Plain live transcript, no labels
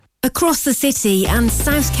across the city and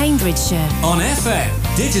South Cambridgeshire. On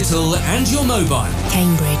FM, digital and your mobile.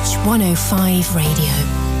 Cambridge 105 Radio.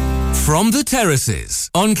 From the Terraces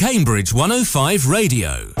on Cambridge 105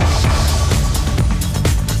 Radio.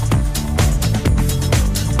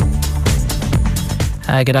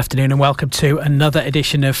 Good afternoon and welcome to another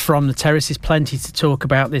edition of From the Terraces. Plenty to talk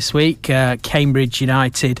about this week. Cambridge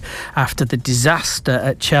United, after the disaster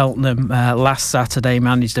at Cheltenham last Saturday,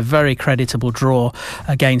 managed a very creditable draw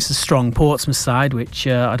against a strong Portsmouth side, which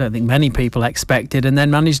I don't think many people expected, and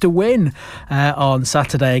then managed a win on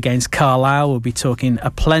Saturday against Carlisle. We'll be talking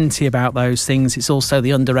plenty about those things. It's also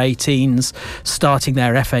the under-18s starting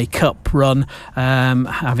their FA Cup run,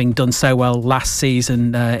 having done so well last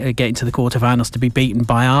season, getting to the quarterfinals to be beaten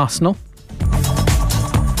by Arsenal.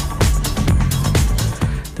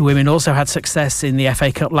 The women also had success in the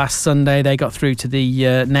FA Cup last Sunday. They got through to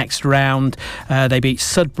the next round. They beat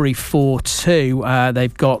Sudbury 4-2.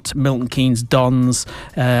 They've got Milton Keynes Dons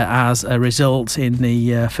as a result in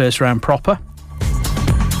the first round proper.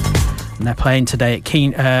 And they're playing today at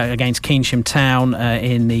against Keynsham Town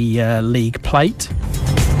in the League Plate.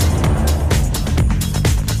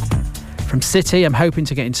 From City, I'm hoping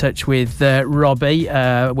to get in touch with Robbie.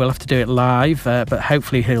 We'll have to do it live, but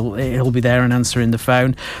hopefully he'll be there and answering the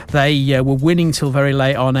phone. They were winning till very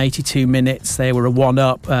late on, 82 minutes. They were a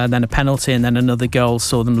 1-up, then a penalty, and then another goal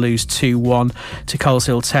saw them lose 2-1 to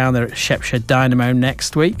Coleshill Town. They're at Shropshire Dynamo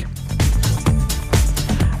next week.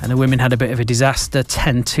 And the women had a bit of a disaster,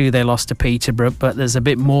 10-2 they lost to Peterborough, but there's a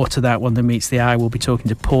bit more to that one than meets the eye. We'll be talking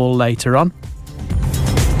to Paul later on.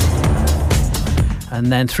 And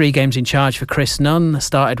then 3 games in charge for Chris Nunn.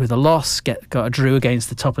 Started with a loss, got a drew against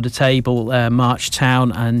the top of the table, March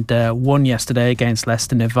Town, and won yesterday against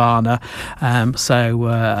Leicester Nirvana. So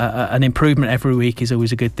an improvement every week is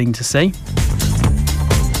always a good thing to see.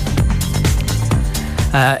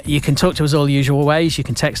 You can talk to us all the usual ways. You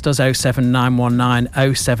can text us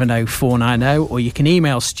 07919 070 490, or you can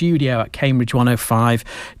email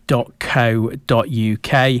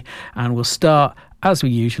studio@cambridge105.co.uk. And we'll start, as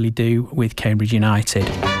we usually do, with Cambridge United.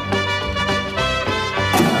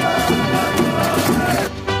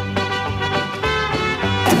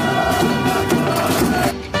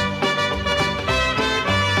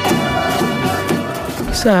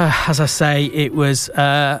 So, as I say, it was,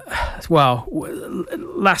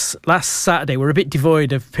 last Saturday we're a bit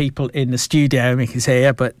devoid of people in the studio. Mickey's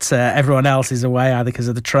here, but everyone else is away either because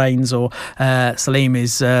of the trains or Salim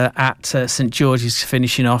is at St George's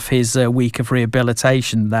finishing off his week of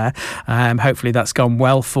rehabilitation there. Hopefully that's gone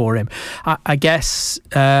well for him. I guess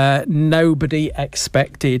nobody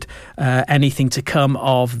expected anything to come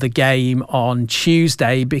of the game on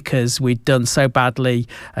Tuesday because we'd done so badly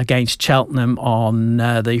against Cheltenham on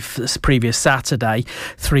the previous Saturday.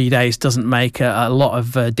 3 days doesn't make a lot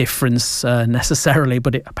of difference necessarily,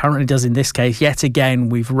 but it apparently does in this case. Yet again,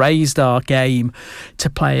 we've raised our game to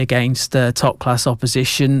play against top class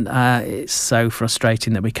opposition. It's so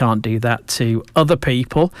frustrating that we can't do that to other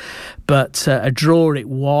people, but a draw it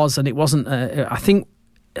was, and it wasn't I think,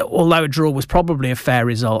 although a draw was probably a fair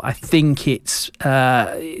result, I think it's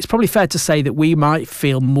probably fair to say that we might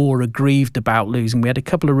feel more aggrieved about losing. We had a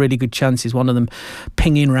couple of really good chances, one of them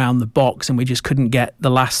pinging around the box, and we just couldn't get the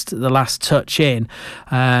last touch in.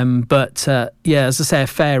 But as I say, a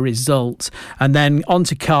fair result. And then on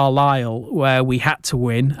to Carlisle, where we had to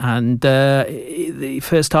win, and the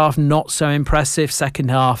first half not so impressive, second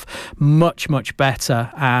half much better,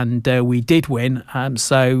 and we did win.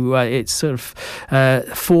 So it's sort of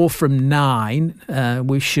 4 from 9.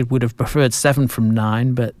 We would have preferred 7 from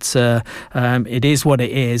 9, but it is what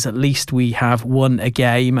it is. At least we have won a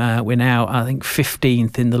game. We're now, I think,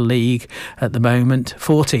 15th in the league at the moment,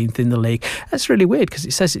 14th in the league. That's really weird because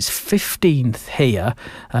it says it's 15th here.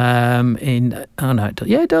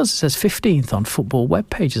 It does. It says 15th on football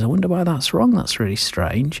web pages. I wonder why that's wrong. That's really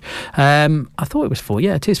strange. I thought it was 4.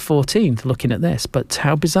 Yeah, it is 14th looking at this, but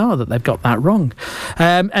how bizarre that they've got that wrong.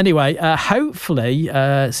 Anyway, hopefully,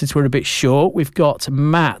 since we're a bit short, we've got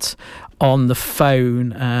Matt on the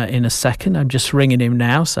phone in a second. I'm just ringing him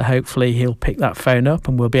now, so hopefully he'll pick that phone up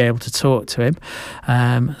and we'll be able to talk to him.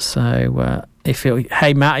 Hey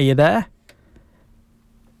Matt, are you there?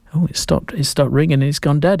 Oh, it stopped ringing and it's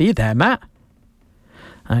gone dead. Are you there, Matt?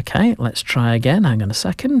 Okay, let's try again. Hang on a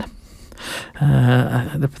second.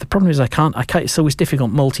 The problem is I can't. It's always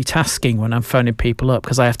difficult multitasking when I'm phoning people up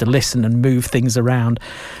because I have to listen and move things around.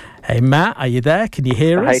 Hey Matt, are you there? Can you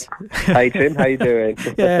hear us? Hey Tim, how you doing?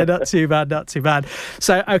 Yeah, not too bad.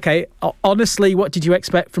 So, okay, honestly, what did you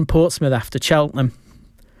expect from Portsmouth after Cheltenham?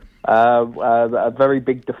 A very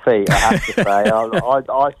big defeat, I have to say.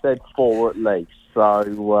 I said 4 at least. So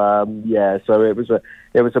so it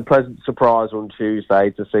was a pleasant surprise on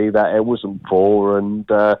Tuesday to see that it wasn't poor, and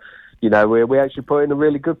we actually put in a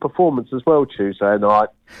really good performance as well Tuesday night.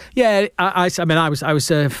 Yeah, I was previewing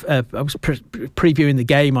the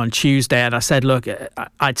game on Tuesday, and I said, look,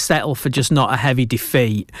 I'd settle for just not a heavy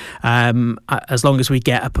defeat, as long as we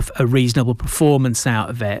get a reasonable performance out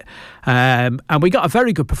of it. And we got a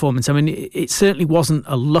very good performance. I mean, it certainly wasn't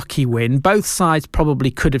a lucky win. Both sides probably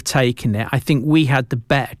could have taken it. I think we had the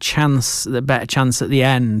better chance at the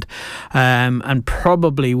end, and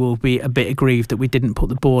probably will be a bit aggrieved that we didn't put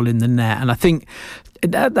the ball in the net. And I think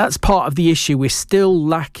that's part of the issue. We're still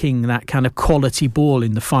lacking that kind of quality ball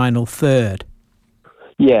in the final third.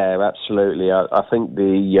 Yeah, absolutely. I think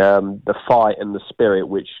the fight and the spirit,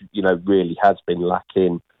 which really has been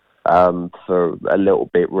lacking for a little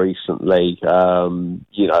bit recently.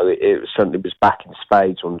 It certainly was back in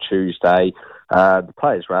spades on Tuesday. The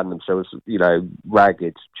players ran themselves,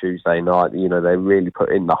 ragged Tuesday night. They really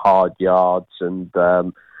put in the hard yards and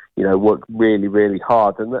worked really, really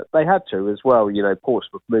hard, and they had to as well.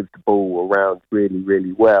 Portsmouth moved the ball around really,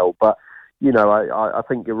 really well, but I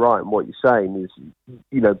think you're right in what you're saying is,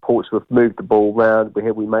 Portsmouth moved the ball around.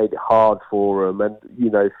 We made it hard for them, and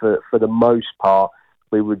for the most part,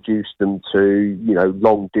 we reduced them to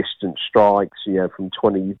long distance strikes, from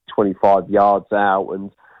 20, 25 yards out,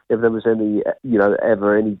 and if there was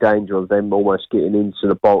ever any danger of them almost getting into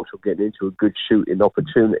the box or getting into a good shooting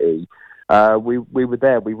opportunity. We were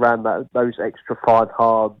there. We ran those extra 5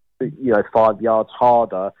 yards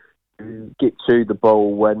harder to get to the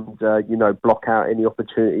ball and block out any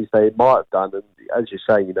opportunities they might have done. And as you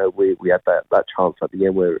say, we had that chance at the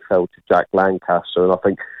end where it fell to Jack Lancaster, and I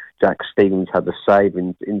think Jack Stevens had the save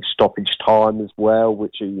in stoppage time as well,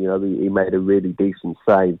 which he made a really decent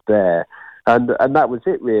save there. And that was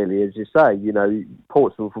it, really. As you say,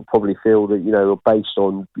 Portsmouth will probably feel that, based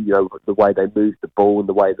on, the way they moved the ball and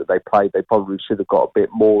the way that they played, they probably should have got a bit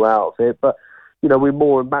more out of it. But, we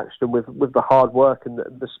more than matched them with the hard work and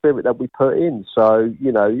the spirit that we put in. So,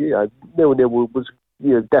 0-0 was,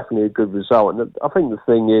 definitely a good result. And I think the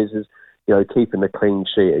thing is keeping a clean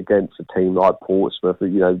sheet against a team like Portsmouth,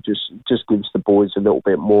 just gives the boys a little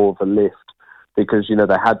bit more of a lift. Because,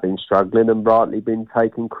 they had been struggling and rightly been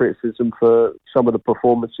taking criticism for some of the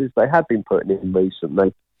performances they had been putting in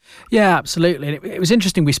recently. Yeah, absolutely. It was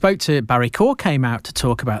interesting. We spoke to Barry Corr, came out to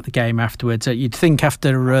talk about the game afterwards. You'd think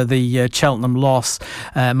after the Cheltenham loss,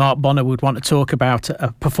 Mark Bonner would want to talk about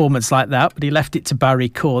a performance like that, but he left it to Barry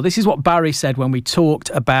Corr. This is what Barry said when we talked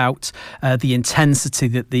about the intensity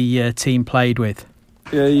that the team played with.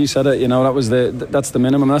 Yeah, you said it. That's the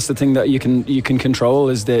minimum. That's the thing that you can control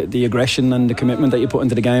is the aggression and the commitment that you put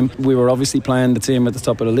into the game. We were obviously playing the team at the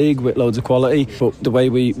top of the league with loads of quality, but the way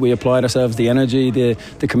we applied ourselves, the energy,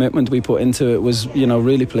 the commitment we put into it was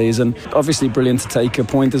really pleasing. Obviously, brilliant to take a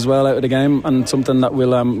point as well out of the game, and something that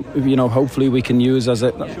will hopefully we can use as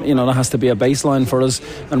that has to be a baseline for us,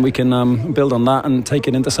 and we can build on that and take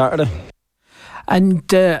it into Saturday.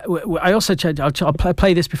 And I also, I'll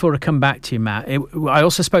play this before I come back to you, Matt. I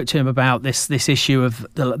also spoke to him about this issue of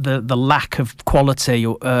the lack of quality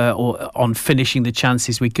or on finishing the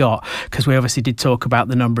chances we got, because we obviously did talk about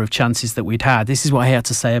the number of chances that we'd had. This is what he had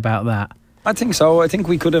to say about that. I think so. I think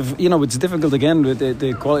we could have, it's difficult again with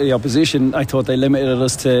the quality of opposition. I thought they limited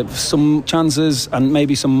us to some chances and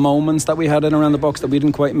maybe some moments that we had in around the box that we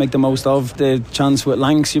didn't quite make the most of. The chance with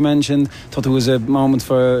Lanks you mentioned, thought there was a moment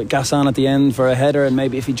for Gassan at the end for a header, and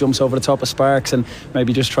maybe if he jumps over the top of Sparks and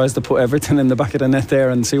maybe just tries to put everything in the back of the net there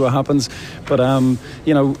and see what happens. But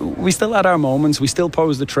we still had our moments. We still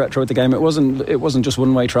posed the threat throughout the game. It wasn't just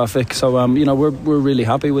one-way traffic. So we're really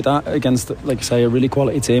happy with that against, like I say, a really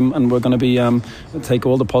quality team, and we're going to be take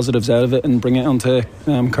all the positives out of it and bring it onto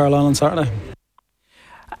Carlisle on Saturday.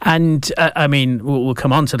 And we'll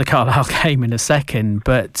come on to the Carlisle game in a second,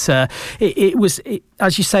 but it was,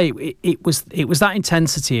 as you say, it was that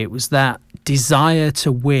intensity, it was that desire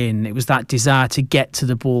to win, it was that desire to get to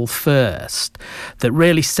the ball first that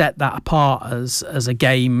really set that apart as a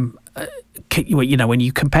game. When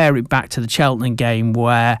you compare it back to the Cheltenham game,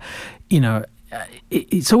 where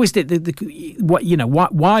it's always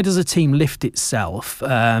why does a team lift itself?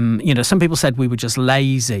 Some people said we were just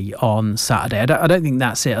lazy on Saturday. I don't think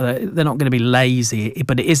that's it. They're not going to be lazy,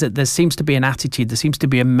 but it is that there seems to be an attitude, there seems to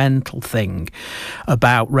be a mental thing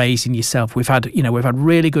about raising yourself. We've had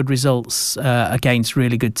really good results against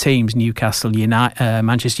really good teams, Newcastle United,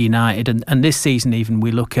 Manchester United, and this season even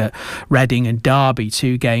we look at Reading and Derby,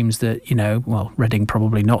 two games that Reading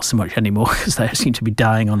probably not so much anymore because they seem to be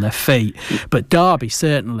dying on their feet, but But Derby,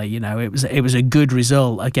 certainly, it was a good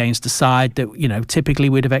result against a side that, typically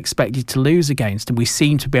we'd have expected to lose against, and we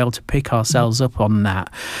seem to be able to pick ourselves up on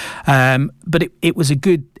that. But it was a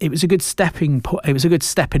good stepping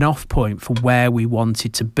off point for where we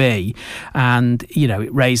wanted to be, and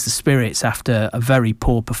it raised the spirits after a very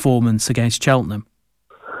poor performance against Cheltenham.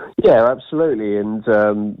 Yeah, absolutely, and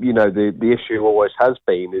the issue always has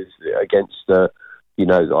been is against the,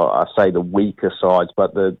 I say the weaker sides,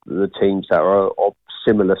 but the teams that are of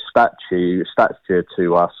similar stature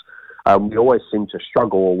to us. We always seem to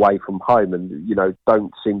struggle away from home, and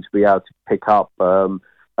don't seem to be able to pick up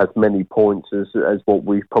as many points as what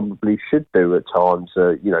we probably should do at times.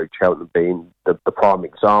 Cheltenham being the prime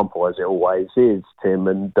example, as it always is, Tim,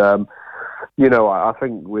 and. I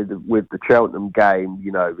think with the Cheltenham game,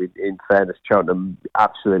 in fairness, Cheltenham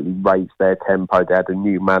absolutely raised their tempo. They had a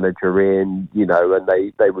new manager in,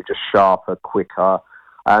 and they were just sharper, quicker,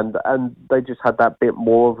 and they just had that bit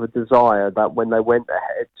more of a desire that when they went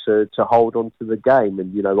ahead to hold on to the game.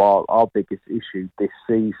 And, our biggest issue this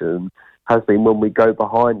season has been when we go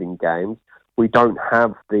behind in games, we don't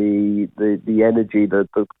have the energy, the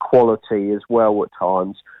quality as well at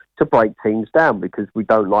times to break teams down, because we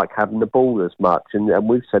don't like having the ball as much, and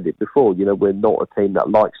we've said it before. We're not a team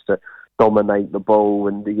that likes to dominate the ball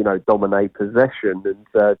and dominate possession.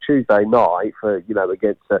 And Tuesday night, for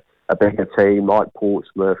against a bigger team like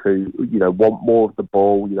Portsmouth, who want more of the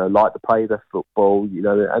ball, like to play their football,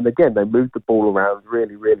 and again they move the ball around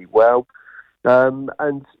really, really well, and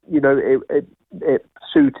it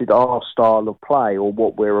suited our style of play, or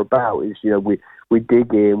what we're about is we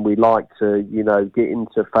dig in, we like to, get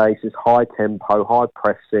into phases, high tempo, high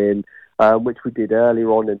pressing, which we did earlier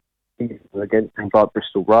on against things like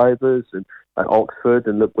Bristol Rovers and Oxford,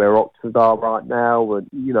 and look where Oxford are right now,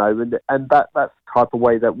 and that's the type of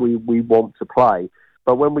way that we want to play.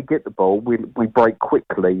 But when we get the ball, we break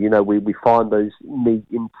quickly, we find those neat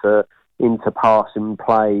into passing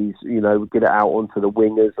plays, we get it out onto the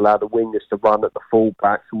wingers, allow the wingers to run at the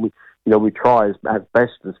fullbacks, and we try as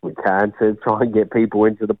best as we can to try and get people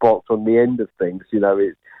into the box on the end of things.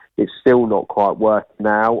 It's still not quite working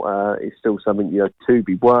out. It's still something, to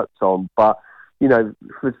be worked on. But,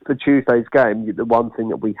 for Tuesday's game, the one thing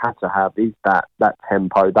that we had to have is that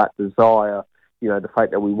tempo, that desire, the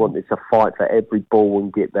fact that we wanted to fight for every ball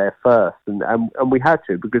and get there first. And we had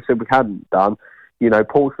to, because if we hadn't done,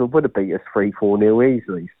 Portsmouth would have beat us 3-4-0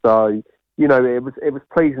 easily. So, it was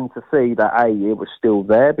pleasing to see that it was still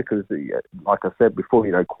there, because, like I said before,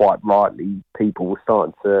 quite rightly, people were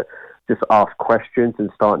starting to just ask questions and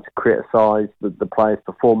starting to criticise the players'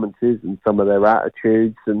 performances and some of their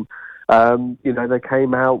attitudes, and they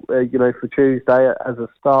came out, for Tuesday as a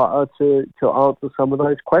starter to answer some of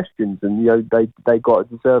those questions, and they got a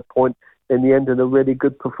deserved point in the end of a really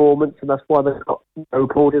good performance, and that's why they got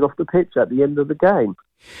applauded off the pitch at the end of the game.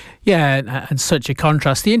 Yeah, and such a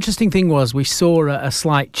contrast. The interesting thing was we saw a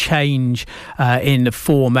slight change in the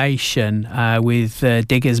formation with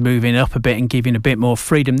Diggers moving up a bit and giving a bit more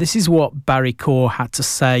freedom. This is what Barry Corr had to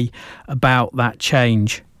say about that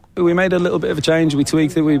change. We made a little bit of a change. We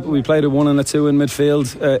tweaked it. We played a 1 and a 2 in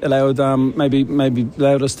midfield. Allowed maybe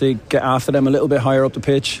allowed us to get after them a little bit higher up the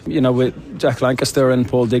pitch. With Jack Lancaster and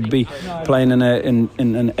Paul Digby playing in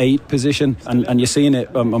an 8 position, and you're seeing it.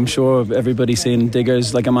 I'm sure everybody's seen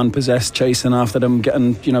Diggers like a man possessed, chasing after them,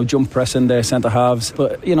 getting jump pressing their centre halves.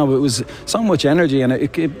 But it was so much energy, and I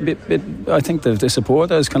think the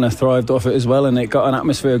supporters kind of thrived off it as well, and it got an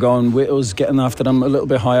atmosphere going with us getting after them a little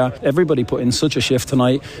bit higher. Everybody put in such a shift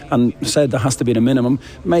tonight, and said there has to be the minimum.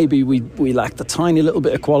 Maybe we lacked a tiny little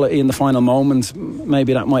bit of quality in the final moment.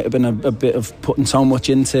 Maybe that might have been a bit of putting so much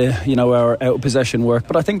into our out of possession work.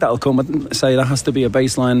 But I think that'll come. And say that has to be a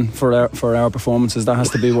baseline for our performances. That has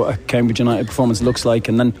to be what a Cambridge United performance looks like,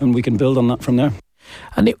 and then we can build on that from there.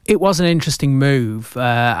 And it was an interesting move,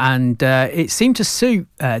 and it seemed to suit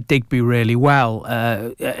Digby really well.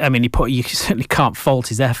 You certainly can't fault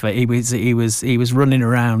his effort. He was running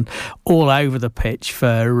around all over the pitch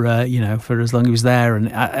for as long as he was there,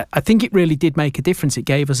 and I think it really did make a difference. It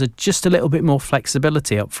gave us just a little bit more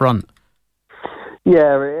flexibility up front.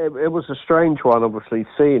 Yeah, it was a strange one, obviously,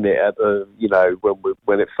 seeing it at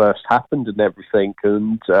when it first happened and everything,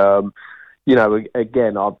 and.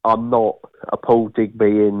 Again, I'm not a Paul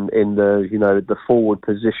Digby in the forward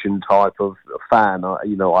position type of fan.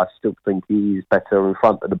 I still think he's better in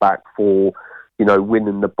front of the back for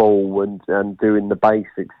winning the ball and doing the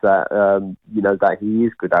basics that that he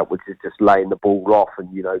is good at, which is just laying the ball off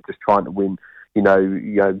and just trying to win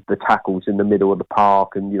the tackles in the middle of the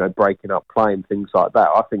park and breaking up play and things like that.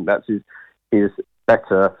 I think that's his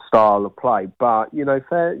better style of play. But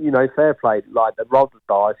fair play. Like the Rod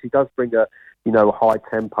Dice, he does bring a high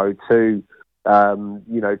tempo to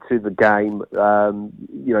the game,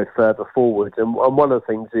 further forward. And one of the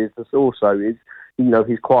things is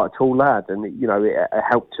he's quite a tall lad, and it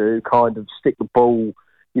helped to kind of stick the ball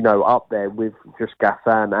up there with just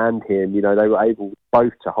Gassan and him. They were able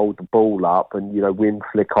both to hold the ball up and win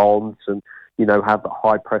flick-ons and have the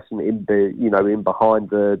high pressing in behind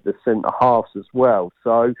the centre halves as well.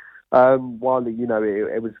 So while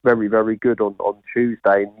it was very, very good on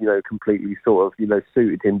Tuesday, and completely sort of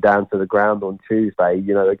suited him down to the ground on Tuesday,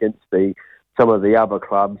 against some of the other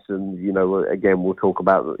clubs, and again we'll talk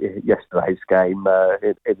about yesterday's game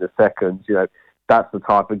in the seconds. That's the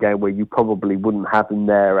type of game where you probably wouldn't have him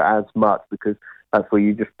there as much, because that's where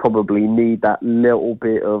you just probably need that little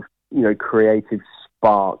bit of creative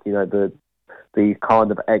spark, the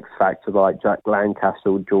kind of X factor like Jack Lancaster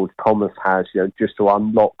or George Thomas has, just to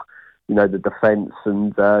unlock the defence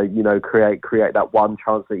and create that one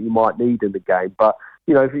chance that you might need in the game. But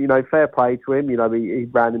fair play to him. He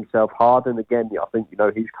ran himself hard, and again, I think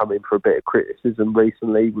he's come in for a bit of criticism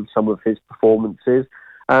recently with some of his performances.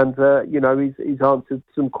 And, he's answered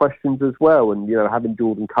some questions as well. And, having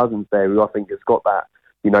Jordan Cousins there, who I think has got that,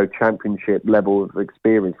 championship level of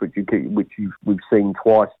experience, which we've seen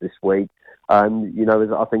twice this week. And,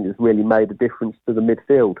 I think has really made a difference to the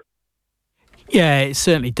midfield. Yeah, it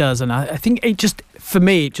certainly does. And I think for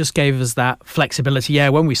me, it just gave us that flexibility. Yeah,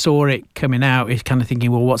 when we saw it coming out, it's kind of thinking,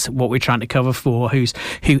 well, what we're trying to cover for,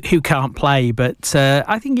 who can't play. But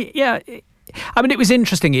I think, it was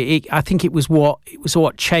interesting. I think it was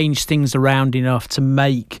what changed things around enough to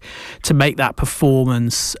make that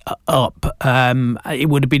performance up. It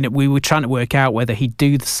would have been, we were trying to work out whether he'd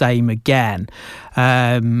do the same again,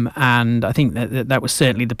 and I think that was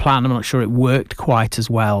certainly the plan. I'm not sure it worked quite as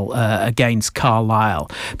well against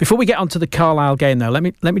Carlisle. Before we get onto the Carlisle game, though, let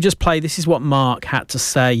me just play. This is what Mark had to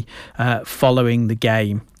say following the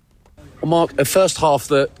game. Well, Mark, a first half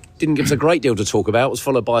that didn't give us a great deal to talk about was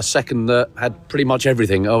followed by a second that had pretty much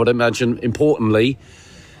everything. I would imagine, importantly,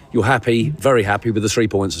 you're very happy with the 3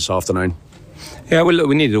 points this afternoon. Yeah, well, look,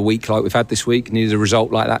 we needed a week like we've had this week. Needed a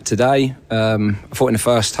result like that today. I thought in the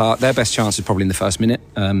first half, their best chance is probably in the first minute.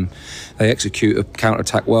 They execute a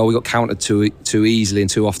counter-attack well. We got countered too easily and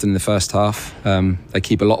too often in the first half. They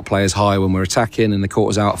keep a lot of players high when we're attacking, and they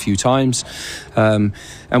caught us out a few times. And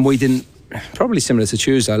we didn't, probably similar to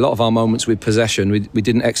Tuesday, a lot of our moments with possession, we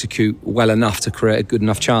didn't execute well enough to create a good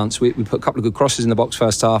enough chance. We put a couple of good crosses in the box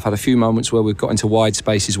first half, had a few moments where we got into wide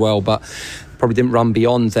space as well, but probably didn't run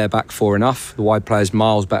beyond their back four enough. The wide players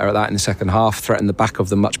miles better at that in the second half, threatened the back of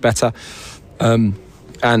them much better. And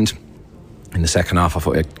in the second half, I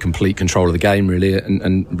thought we had complete control of the game, really,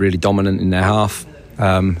 and really dominant in their half.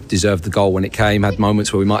 Deserved the goal when it came, had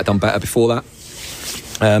moments where we might have done better before that.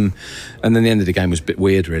 And then the end of the game was a bit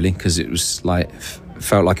weird, really, because it was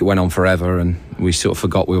felt like it went on forever, and we sort of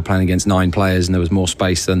forgot we were playing against 9 players and there was more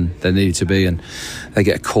space than there needed to be, and they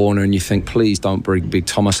get a corner and you think, please don't bring Big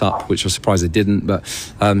Thomas up, which I was surprised they didn't. But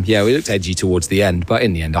we looked edgy towards the end, but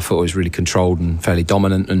in the end I thought it was really controlled and fairly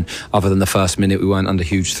dominant, and other than the first minute we weren't under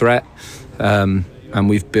huge threat, and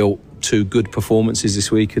we've built 2 good performances this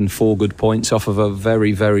week and 4 good points off of a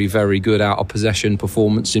very, very, very good out of possession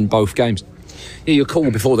performance in both games. Yeah, your call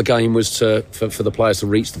before the game was for the players to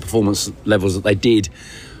reach the performance levels that they did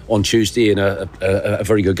on Tuesday in a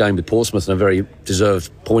very good game with Portsmouth and a very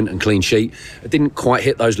deserved point and clean sheet. It didn't quite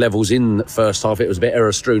hit those levels in the first half. It was a bit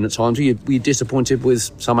error-strewn at times. Were you disappointed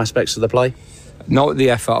with some aspects of the play? Not the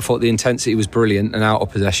effort. I thought the intensity was brilliant and out of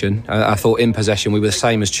possession. I thought in possession we were the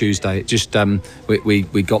same as Tuesday. It just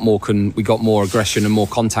we got more aggression and more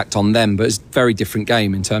contact on them, but it's a very different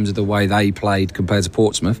game in terms of the way they played compared to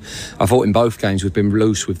Portsmouth. I thought in both games we've been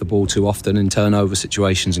loose with the ball too often in turnover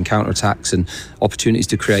situations and counter attacks and opportunities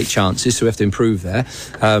to create chances, so we have to improve there.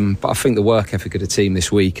 But I think the work ethic of the team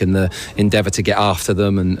this week and the endeavour to get after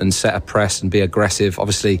them and set a press and be aggressive.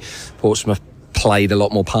 Obviously Portsmouth played a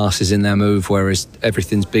lot more passes in their move, whereas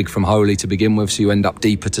everything's big from Holy to begin with, so you end up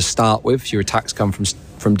deeper to start with. Your attacks come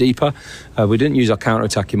from deeper. We didn't use our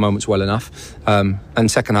counter-attacking moments well enough, and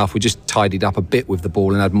second half we just tidied up a bit with the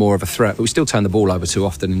ball and had more of a threat, but we still turned the ball over too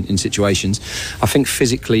often in situations. I think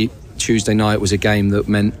physically Tuesday night was a game that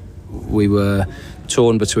meant we were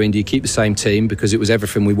torn between, do you keep the same team because it was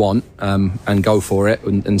everything we want, and go for it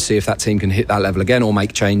and see if that team can hit that level again, or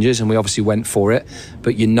make changes. And we obviously went for it,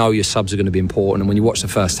 but your subs are going to be important, and when you watch the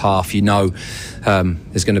first half,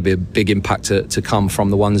 there's going to be a big impact to come from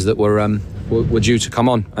the ones that were due to come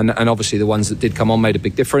on, and obviously the ones that did come on made a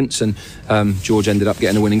big difference, and George ended up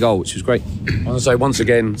getting a winning goal, which was great. I want to say, once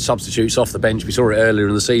again, substitutes off the bench. We saw it earlier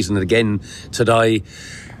in the season and again today,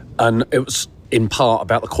 and it was in part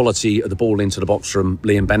about the quality of the ball into the box from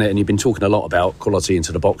Liam Bennett, and you've been talking a lot about quality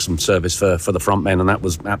into the box and service for the front men, and that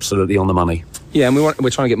was absolutely on the money. Yeah, and we're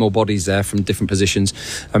trying to get more bodies there from different positions.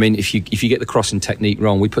 I mean, if you get the crossing technique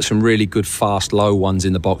wrong, we put some really good fast low ones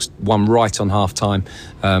in the box, one right on half time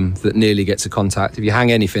that nearly gets a contact. If you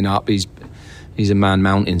hang anything up, he's a man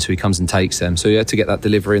mountain, so he comes and takes them. So you had to get that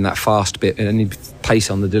delivery and that fast bit and pace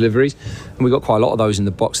on the deliveries, and we got quite a lot of those in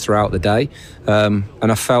the box throughout the day, and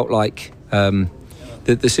I felt like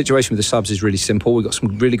the situation with the subs is really simple. We've got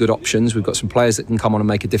some really good options. We've got some players that can come on and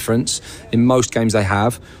make a difference. In most games they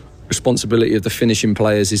have. Responsibility of the finishing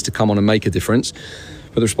players is to come on and make a difference,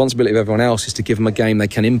 but the responsibility of everyone else is to give them a game they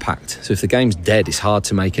can impact. So if the game's dead, it's hard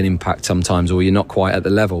to make an impact sometimes, or you're not quite at the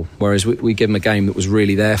level, whereas we give them a game that was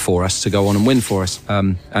really there for us to go on and win for us,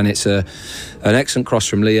 and it's an excellent cross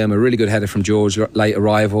from Liam, a really good header from George, late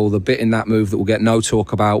arrival. The bit in that move that we'll get no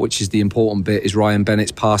talk about, which is the important bit, is Ryan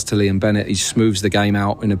Bennett's pass to Liam Bennett. He smooths the game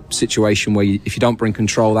out in a situation where if you don't bring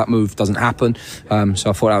control, that move doesn't happen. So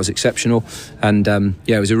I thought that was exceptional, and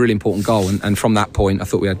it was a really important goal, and from that point I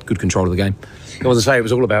thought we had good control of the game. I was to say, it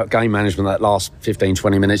was all about game management that last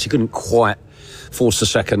 15-20 minutes. You couldn't quite force the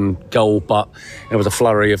second goal, but there was a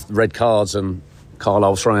flurry of red cards and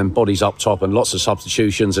Carlisle throwing bodies up top and lots of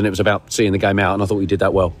substitutions, and it was about seeing the game out, and I thought we did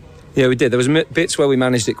that well. Yeah, we did. There was bits where we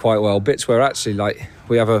managed it quite well, bits where actually, like,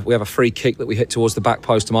 we have a free kick that we hit towards the back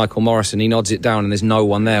post to Michael Morrison. He nods it down and there's no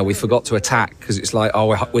one there. We forgot to attack because it's like,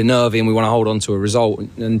 we're nervy and we want to hold on to a result,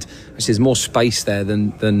 and there's more space there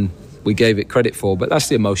than we gave it credit for, but that's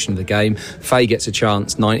the emotion of the game. Faye gets a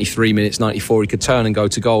chance, 93 minutes, 94, he could turn and go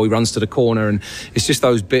to goal, he runs to the corner, and it's just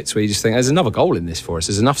those bits where you just think there's another goal in this for us.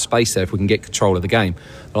 There's enough space there if we can get control of the game.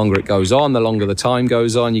 The longer it goes on, the longer the time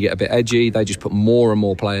goes on, you get a bit edgy, they just put more and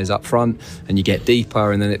more players up front and you get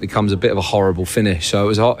deeper, and then it becomes a bit of a horrible finish. So it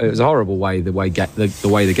was a horrible way the way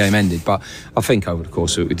the game ended, but I think over the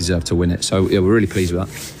course of it we deserved to win it, so yeah, we're really pleased with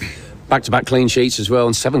that. Back-to-back clean sheets as well,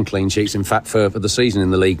 and 7 clean sheets in fact for the season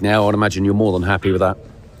in the league now. I'd imagine you're more than happy with that.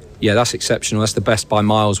 Yeah, that's exceptional. That's the best by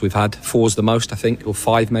miles we've had. 4's the most, I think, or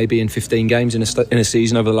 5 maybe in 15 games in a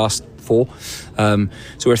season over the last 4. So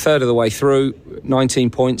we're a third of the way through. 19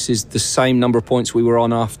 points is the same number of points we were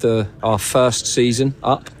on after our first season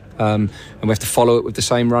up, and we have to follow it with the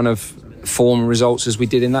same run of form and results as we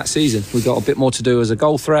did in that season. We've got a bit more to do as a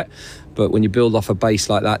goal threat, but when you build off a base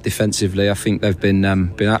like that defensively, I think they've been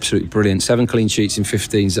absolutely brilliant. 7 clean sheets in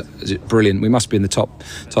 15 is brilliant. We must be in the top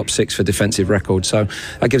 6 for defensive record, so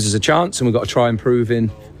that gives us a chance, and we've got to try and improve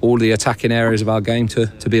in all the attacking areas of our game to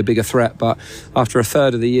be a bigger threat. But after a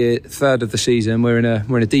third of the season, we're in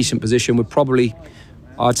a decent position. We're probably,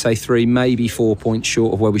 I'd say, 3, maybe 4 points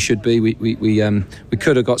short of where we should be. We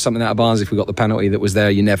could have got something out of Barnes if we got the penalty that was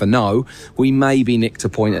there. You never know. We maybe nicked a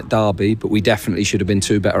point at Derby, but we definitely should have been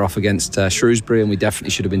 2 better off against Shrewsbury, and we definitely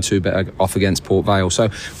should have been 2 better off against Port Vale. So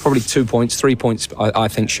probably 2 points, 3 points, I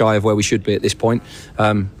think, shy of where we should be at this point.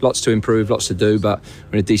 Lots to improve, lots to do, but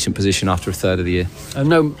we're in a decent position after a third of the year.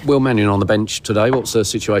 No Will Mannion on the bench today. What's the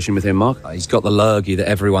situation with him, Mark? He's got the lurgy that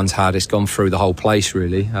everyone's had. It's gone through the whole place,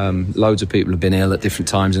 really. Loads of people have been ill at different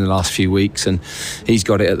times in the last few weeks, and he's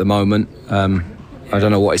got it at the moment. I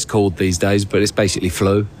don't know what it's called these days, but it's basically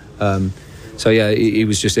flu. So yeah, he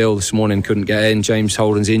was just ill this morning, couldn't get in. James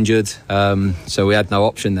Holden's injured, so we had no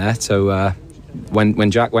option there. So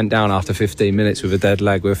when Jack went down after 15 minutes with a dead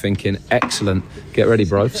leg, we were thinking, excellent, get ready,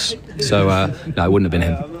 bros. So no, it wouldn't have been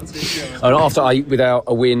him. And without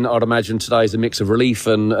a win, I'd imagine today is a mix of relief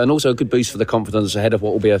and also a good boost for the confidence ahead of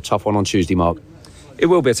what will be a tough one on Tuesday, Mark. It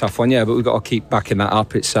will be a tough one, yeah, but we've got to keep backing that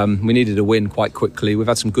up. It's we needed a win quite quickly. We've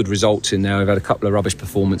had some good results in there. We've had a couple of rubbish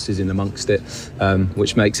performances in amongst it,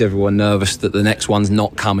 which makes everyone nervous that the next one's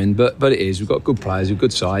not coming. But it is. We've got good players, we've got a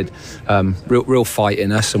good side, real fight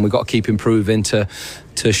in us, and we've got to keep improving to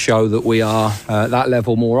show that we are that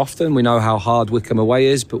level more often. We know how hard Wickham away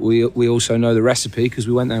is, but we also know the recipe because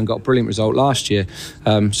we went there and got a brilliant result last year.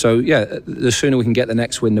 So yeah, the sooner we can get the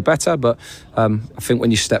next win, the better. But I think when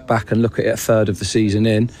you step back and look at it a third of the season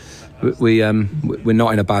in, we're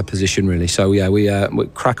not in a bad position really. So yeah, we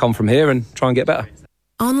crack on from here and try and get better.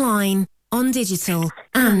 Online, on digital,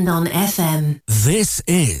 and on FM. This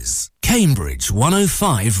is Cambridge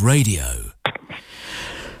 105 Radio.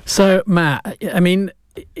 So, Matt, I mean,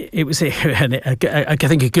 it was, I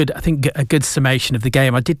think, a good summation of the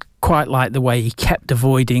game. I did quite like the way he kept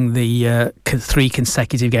avoiding the 3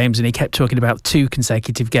 consecutive games, and he kept talking about 2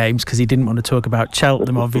 consecutive games because he didn't want to talk about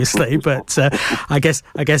Cheltenham, obviously. But I guess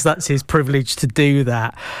that's his privilege to do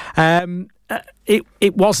that.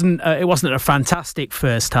 It wasn't a fantastic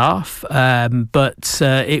first half, but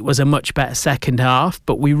it was a much better second half.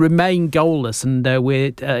 But we remain goalless, and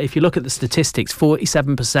if you look at the statistics,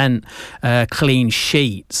 47% clean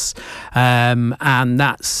sheets, and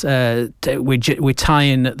that's we're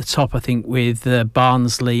tying at the top, I think, with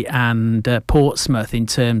Barnsley and Portsmouth in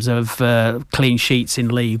terms of clean sheets in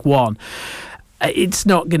League One. It's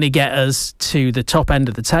not going to get us to the top end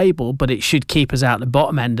of the table, but it should keep us out the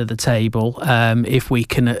bottom end of the table if we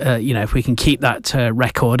can, if we can keep that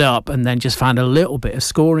record up and then just find a little bit of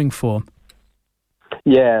scoring form.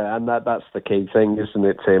 Yeah, and that's the key thing, isn't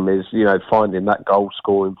it, Tim? Is finding that goal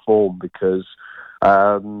scoring form because,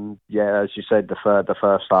 as you said, the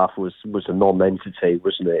first half was a non-entity,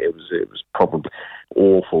 wasn't it? It was probably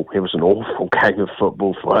awful. It was an awful game of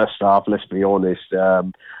football first half. Let's be honest.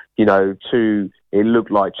 It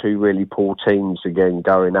looked like 2 really poor teams again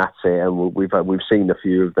going at it, and we've seen a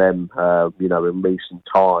few of them, in recent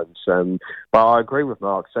times. But I agree with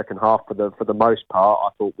Mark. Second half, for the most part, I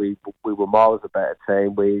thought we were miles a better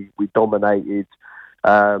team. We dominated,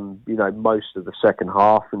 most of the second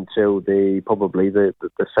half until probably the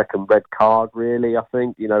second red card. Really, I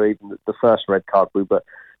think even the first red card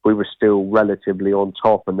we were still relatively on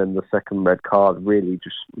top, and then the second red card really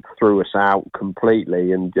just threw us out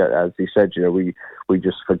completely. And as he said, we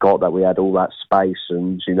just forgot that we had all that space,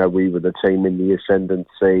 and we were the team in the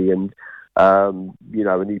ascendancy, and and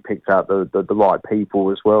he picked out the right people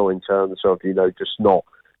as well in terms of just not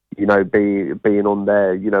being on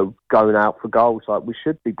there, going out for goals like we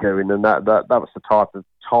should be doing, and that was the type of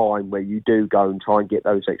time where you do go and try and get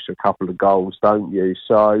those extra couple of goals, don't you?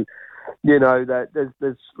 So. That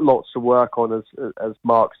there's lots to work on, as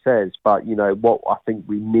Mark says, but what I think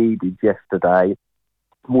we needed yesterday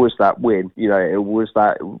was that win. It was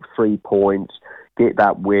that 3 points, get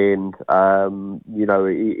that win. Even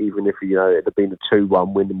if it had been a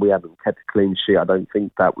 2-1 win and we hadn't kept a clean sheet, I don't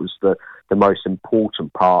think that was the most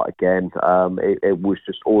important part. Again, it was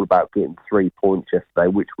just all about getting 3 points yesterday,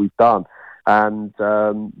 which we've done. And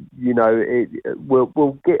we'll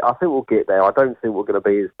get. I think we'll get there. I don't think we're going to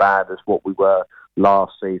be as bad as what we were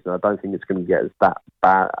last season. I don't think it's going to get us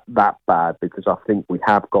that bad because I think we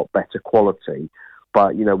have got better quality.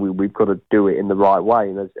 But we've got to do it in the right way.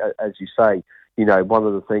 And as you say, one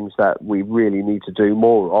of the things that we really need to do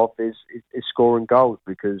more of is scoring goals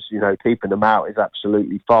because keeping them out is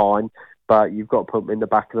absolutely fine. But you've got to put them in the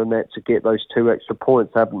back of the net to get those 2 extra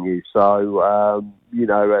points, haven't you? So,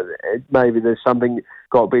 maybe there's something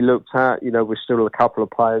got to be looked at. We're still a couple of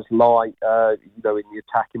players light, in the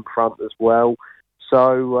attacking front as well.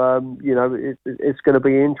 So, it's going to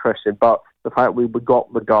be interesting. But the fact we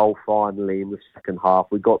got the goal finally in the second half,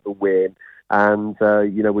 we got the win, and,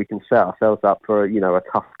 we can set ourselves up for, a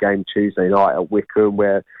tough game Tuesday night at Wycombe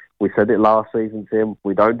where we said it last season, Tim.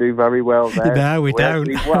 We don't do very well there. No, we don't.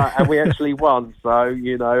 And we actually won. So,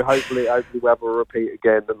 hopefully we'll have a repeat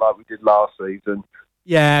again like we did last season.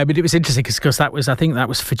 Yeah, but it was interesting because I think that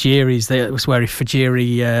was Fajiri's. That was where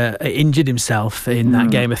Fajiri injured himself in that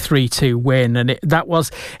game, a 3-2 win, and that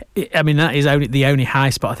is only the only high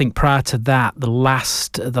spot. I think prior to that, the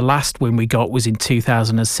last win we got was in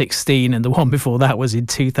 2016, and the one before that was in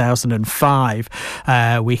 2005.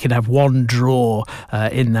 We could have one draw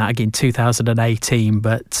in that again, 2018,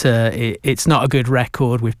 but it's not a good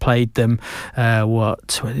record. We've played them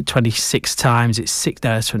 26 times. It's six.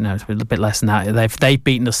 No, it's a bit less than that. They've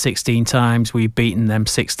beaten us 16 times, we've beaten them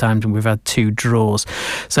 6 times, and we've had 2 draws.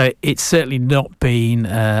 So it's certainly not been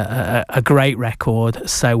a great record.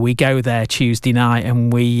 So we go there Tuesday night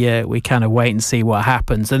and we kind of wait and see what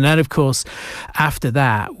happens. And then, of course, after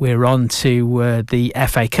that, we're on to the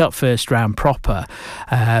FA Cup first round proper.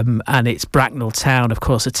 And it's Bracknell Town, of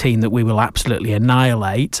course, a team that we will absolutely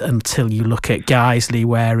annihilate until you look at Guiseley,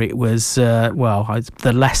 where it was,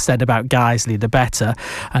 the less said about Guiseley, the better.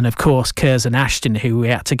 And, of course, Curzon Ashton, who we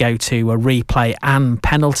had to go to a replay and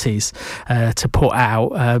penalties to put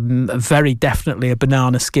out. Very definitely a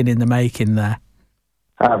banana skin in the making there.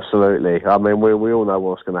 Absolutely. I mean, we all know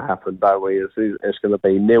what's going to happen, don't we? It's going to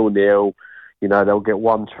be 0-0. They'll get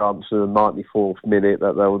one chance in the 94th minute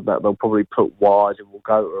that they'll probably put wide, and we'll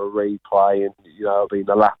go to a replay, and it'll be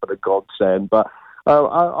the lap of the godsend. But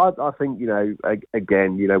I think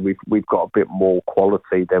again, we've got a bit more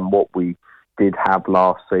quality than what we did have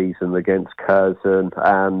last season against Curzon,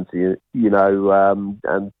 and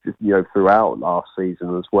throughout last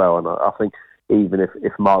season as well. And I think even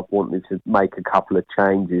if Mark wanted to make a couple of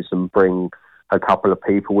changes and bring a couple of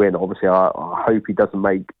people in, obviously I hope he doesn't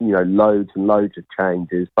make loads and loads of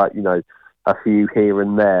changes, but a few here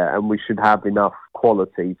and there, and we should have enough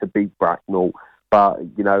quality to beat Bracknell. But,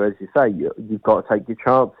 as you say, you've got to take your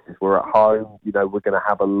chances. We're at home. We're going to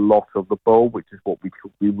have a lot of the ball, which is what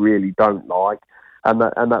we really don't like. And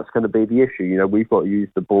that's going to be the issue. We've got to use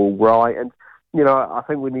the ball right. And, I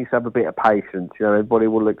think we need to have a bit of patience. Everybody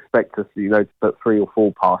will expect us, to put 3 or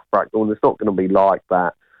 4 past Bracknell, and it's not going to be like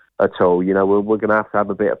that at all. We're going to have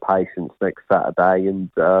a bit of patience next Saturday, and,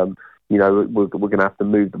 we're going to have to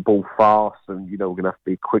move the ball fast, and, we're going to have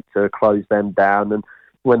to be quick to close them down. And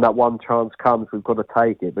when that one chance comes, we've got to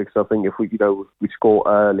take it, because I think if we score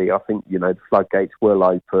early, I think, the floodgates will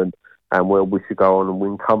open and we should go on and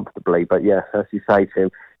win comfortably. But yeah, as you say,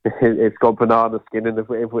 Tim, it's got banana skin, and if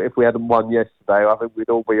we hadn't won yesterday, I think we'd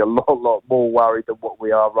all be a lot more worried than what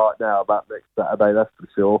we are right now about next Saturday, that's for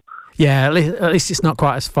sure. Yeah, at least it's not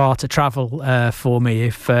quite as far to travel for me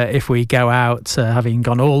if we go out, having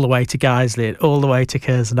gone all the way to Guiseley, all the way to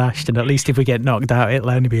Curzon Ashton. At least if we get knocked out, it'll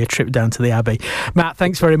only be a trip down to the Abbey. Matt,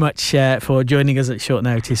 thanks very much for joining us at short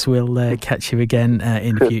notice. We'll catch you again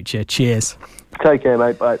in the future. Cheers. Take care,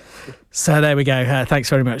 mate. Bye. So there we go. Thanks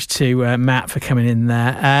very much to Matt for coming in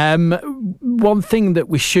there. One thing that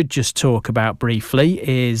we should just talk about briefly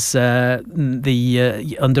is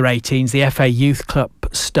the under-18s. The FA Youth Cup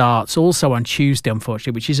starts also on Tuesday,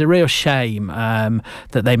 unfortunately, which is a real shame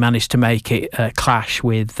that they managed to make it clash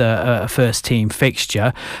with a first-team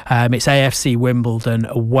fixture. It's AFC Wimbledon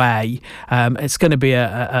away. It's going to be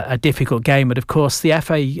a difficult game, but of course the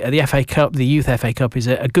FA Cup, the Youth FA Cup, is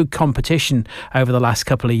a good competition over the last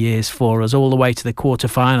couple of years for us, all the way to the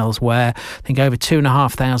quarterfinals, where I think over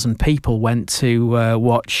 2,500 people went to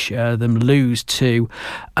watch them lose to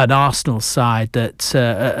an Arsenal side that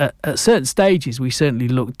at certain stages we certainly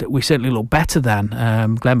looked better than.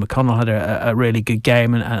 Glenn McConnell had a really good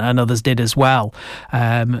game, and others did as well.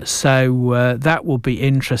 So that will be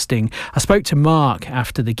interesting. I spoke to Mark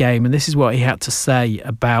after the game, and this is what he had to say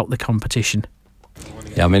about the competition.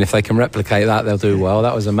 Yeah, I mean, if they can replicate that, they'll do well.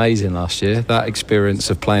 That was amazing last year. That experience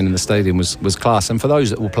of playing in the stadium was class. And for those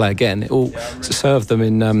that will play again, it will stand them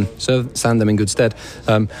in good stead.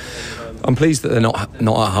 I'm pleased that they're not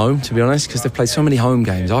at home, to be honest, because they've played so many home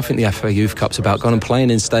games. I think the FA Youth Cup's about going and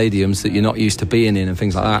playing in stadiums that you're not used to being in and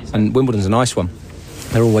things like that. And Wimbledon's a nice one.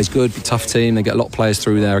 They're always good, tough team. They get a lot of players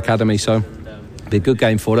through their academy, so be a good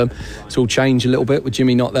game for them. It's all changed a little bit with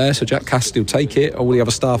Jimmy not there, so Jack Cassidy will take it. All the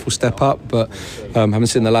other staff will step up, but having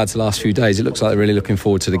seen the lads the last few days, it looks like they're really looking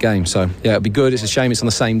forward to the game. So yeah, it'll be good. It's a shame it's on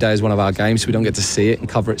the same day as one of our games, so we don't get to see it and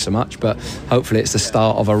cover it so much, but hopefully it's the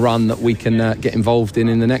start of a run that we can get involved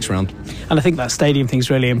in the next round. And I think that stadium thing's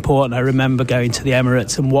really important. I remember going to the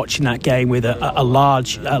Emirates and watching that game with a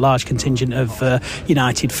large contingent of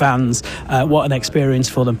United fans. What an experience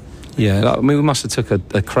for them. Yeah, I mean, we must have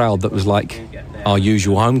took a crowd that was like our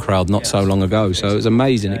usual home crowd not so long ago, so it was an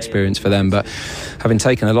amazing experience for them. But having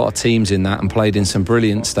taken a lot of teams in that and played in some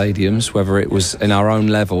brilliant stadiums, whether it was in our own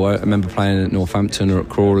level, I remember playing at Northampton or at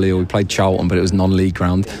Crawley, or we played Charlton, but it was non-league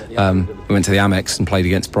ground. We went to the Amex and played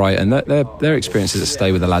against Brighton. They're experiences that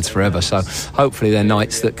stay with the lads forever, so hopefully they're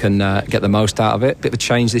nights that can get the most out of it. Bit of a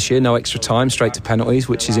change this year, no extra time, straight to penalties,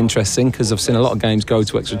 which is interesting because I've seen a lot of games go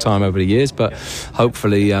to extra time over the years, but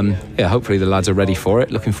hopefully the lads are ready for it,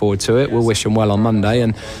 looking forward to it. We'll wish them well on Monday,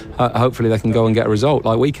 and hopefully they can go and get a result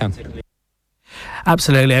like we can.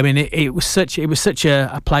 Absolutely. I mean, it was such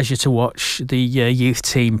a pleasure to watch the youth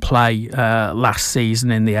team play last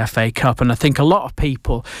season in the FA Cup, and I think a lot of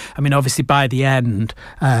people, I mean, obviously by the end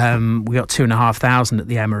we got 2,500 at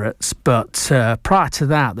the Emirates, but prior to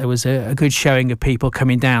that there was a good showing of people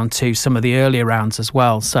coming down to some of the earlier rounds as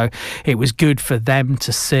well, so it was good for them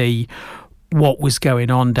to see what was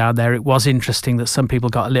going on down there. It was interesting that some people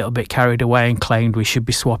got a little bit carried away and claimed we should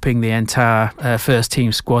be swapping the entire first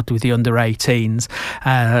team squad with the under-18s,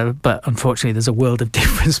 but unfortunately there's a world of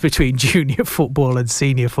difference between junior football and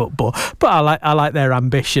senior football. But I like their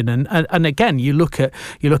ambition, and again, you look at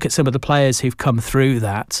some of the players who've come through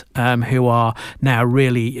that, who are now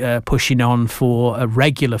really pushing on for a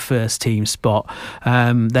regular first team spot.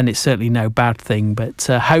 Then it's certainly no bad thing, but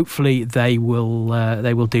hopefully they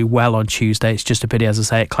will do well on Tuesday. It's just a pity, as I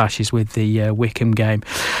say, it clashes with the Wickham game.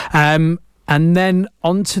 And then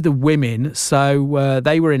on to the women. So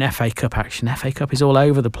they were in FA Cup action. FA Cup is all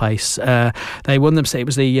over the place. They won them. It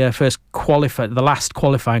was the the last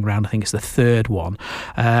qualifying round. I think it's the third one.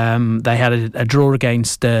 They had a draw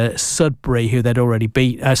against Sudbury, who they'd already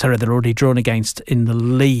they'd already drawn against in the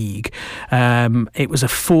league. It was a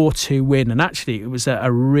 4-2 win, and actually it was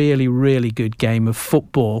a really, really good game of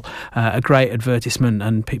football. A great advertisement,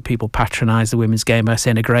 and people patronise the women's game by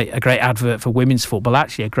saying a great advert for women's football.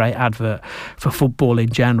 Actually, a great advert for football in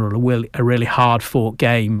general. A really hard fought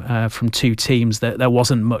game from two teams that there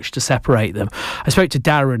wasn't much to separate them. I spoke to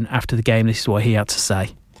Darren after the game. This is what he had to say.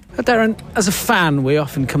 Darren, as a fan, we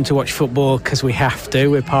often come to watch football because we have to.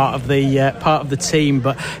 We're part of the team,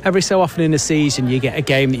 but every so often in a season you get a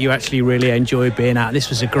game that you actually really enjoy being at. This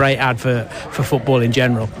was a great advert for football in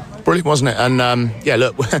general. Brilliant, wasn't it? And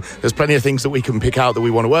look, there's plenty of things that we can pick out that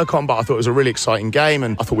we want to work on, but I thought it was a really exciting game,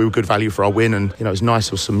 and I thought we were good value for our win. And it was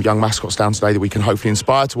nice with some young mascots down today that we can hopefully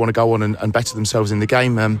inspire to want to go on and better themselves in the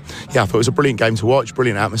game. I thought it was a brilliant game to watch,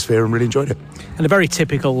 brilliant atmosphere, and really enjoyed it. And a very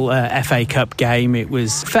typical FA Cup game. It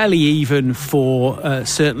was fairly even for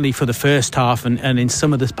certainly for the first half, and in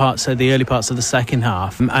some of the parts, the early parts of the second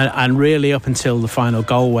half, and really up until the final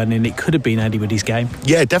goal went in, it could have been anybody's game.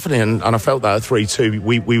 Yeah, definitely, and I felt that at 3-2.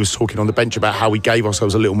 We was talking on the bench about how we gave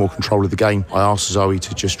ourselves a little more control of the game. I asked Zoe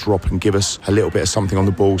to just drop and give us a little bit of something on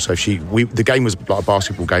the ball. So the game was like a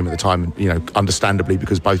basketball game at the time, understandably,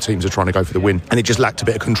 because both teams are trying to go for the win, and it just lacked a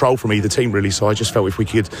bit of control from either team really. So I just felt if we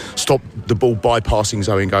could stop the ball bypassing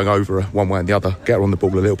Zoe and going over one way and the other, get her on the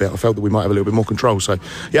ball a little bit, I felt that we might have a little bit more control. So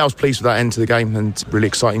I was pleased with that end to the game, and really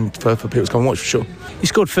exciting for people to come and watch for sure. You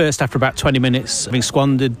scored first after about 20 minutes, having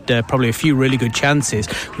squandered probably a few really good chances,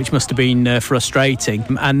 which must have been frustrating,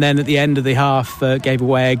 and then at the end of the half gave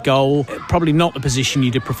away a goal. Probably not the position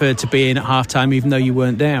you'd have preferred to be in at half time, even though you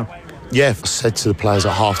weren't down. Yeah, I said to the players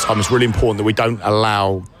at half time, it's really important that we don't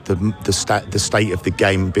allow the state of the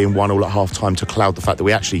game being 1-1 at half time to cloud the fact that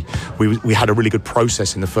we had a really good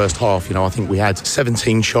process in the first half. I think we had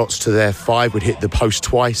 17 shots to their 5. We'd hit the post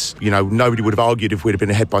twice. Nobody would have argued if we'd have been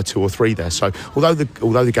ahead by 2 or 3 there. So although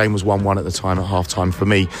the game was 1-1 at the time at half time, for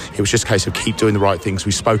me it was just a case of keep doing the right things.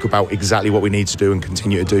 We spoke about exactly what we need to do and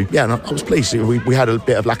continue to do. Yeah, and I was pleased. We had a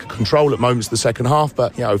bit of lack of control at moments in the second half,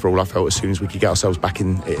 but overall I felt as soon as we could get ourselves back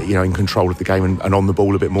in control of the game and on the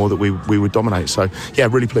ball a bit more, that we would dominate. So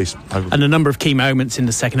really pleased. And a number of key moments in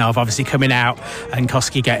the second half, obviously coming out and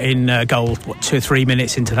Koski getting a goal 2 or 3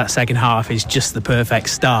 minutes into that second half is just the perfect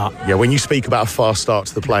start. Yeah, when you speak about a fast start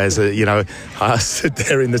to the players, I stood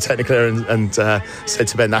there in the technical area and said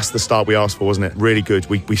to Ben, that's the start we asked for, wasn't it? Really good.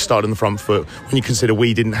 We started on the front foot. When you consider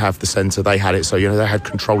we didn't have the centre, they had it, so they had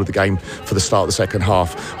control of the game for the start of the second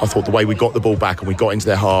half. I thought the way we got the ball back and we got into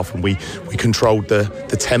their half and we controlled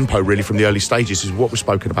the tempo really from the early stages is what we've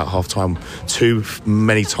spoken about half time. Too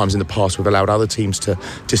many times in the past we've allowed other teams to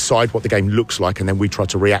decide what the game looks like, and then we tried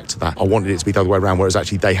to react to that. I wanted it to be the other way around, whereas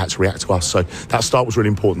actually they had to react to us. So that start was really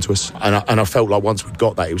important to us, and I felt like once we'd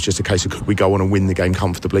got that, it was just a case of could we go on and win the game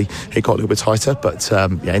comfortably. It got a little bit tighter, but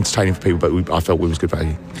entertaining for people, but I felt we was good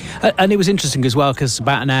value. And it was interesting as well, because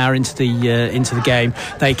about an hour into the game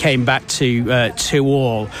they came back to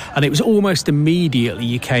 2-2, and it was almost immediately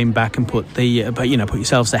you came back and put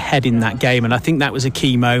yourselves ahead in that game, and I think that was a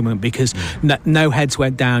key moment because no heads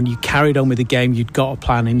went down. You carried on with the game, you'd got a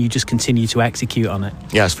plan, and you just continue to execute on it.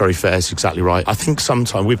 Yeah, it's very fair. It's exactly right. I think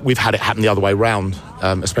sometimes we've had it happen the other way round,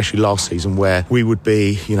 especially last season, where we would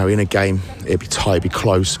be, in a game, it'd be tight, it'd be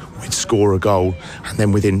close, we'd score a goal, and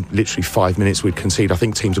then within literally 5 minutes we'd concede. I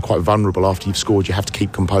think teams are quite vulnerable after you've scored. You have to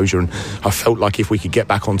keep composure, and I felt like if we could get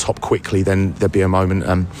back on top quickly, then there'd be a moment.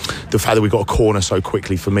 The fact that we got a corner so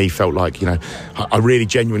quickly, for me, felt like, I really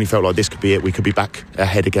genuinely felt like this could be it. We could be back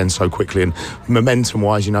ahead again so quickly, and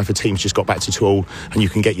momentum-wise, if a team's just got back to 2-2 and you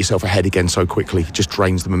can get yourself ahead again so quickly, it just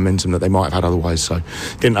drains the momentum that they might have had otherwise. So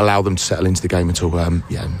didn't allow them to settle into the game at all. And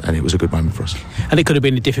it was a good moment for us. And it could have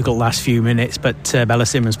been a difficult last few minutes, but Bella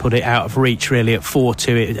Simmons put it out of reach really at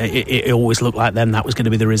 4-2. It always looked like then that was going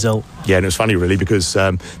to be the result. Yeah, and it was funny really because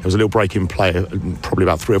there was a little break in play probably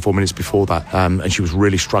about 3 or 4 minutes before that, and she was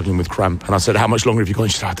really struggling with cramp, and I said, how much longer have you got?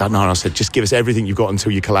 And she said, I don't know. And I said, just give us everything you've got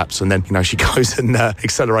until you collapse. And then she goes and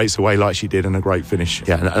accelerates away like she did, and a great finish.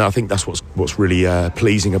 Yeah, and I think that's what's really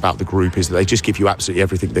pleasing about the group is that they just give you absolutely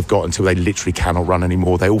everything they've got until they literally cannot run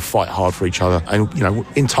anymore. They all fight hard for each other, and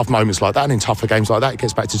in tough moments like that and in tougher games like that, it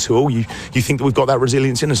gets back to 2-2. You think that we've got that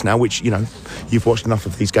resilience in us now, which, you've watched enough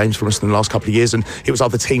of these games from us in the last couple of years, and it was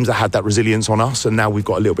other teams that had that resilience on us, and now we've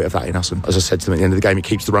got a little bit of that in us. And as I said to them at the end of the game, it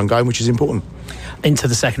keeps the run going, which is important. Into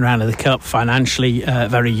the second round of the Cup, financially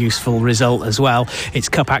very useful result as well. It's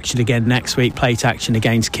Cup action again next week, plate action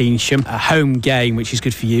against Keynsham. A home game, which is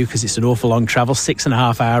good for you because it's an awful long travel,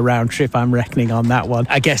 6.5 hour round trip, I'm reckoning on that one.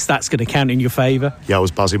 I guess that's going to count in your favour. Yeah, I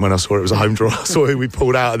was buzzing when I saw it was a home draw. I saw who we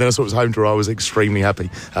pulled out, and then I saw it was a home draw. I was extremely happy.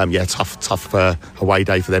 Tough away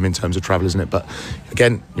day for them in terms of travel, isn't it? But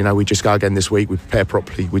again, we just go again this week. We prepare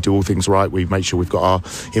properly. We do all things right. We make sure we've got our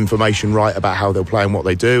information right about how they'll play and what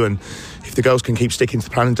they do. And if the girls can keep sticking to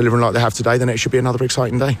the plan and delivering like they have today, then it should be another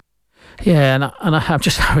exciting day. Yeah, and I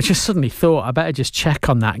just suddenly thought I better just check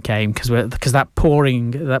on that game because that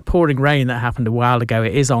pouring rain that happened a while ago,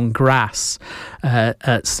 it is on grass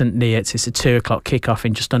at St Neots. It's a 2:00 kickoff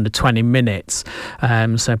in just under 20 minutes.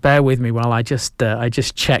 So bear with me while I just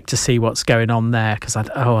check to see what's going on there, because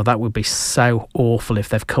that would be so awful if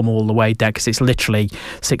they've come all the way down, because it's literally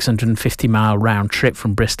 650-mile round trip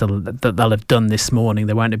from Bristol that they'll have done this morning.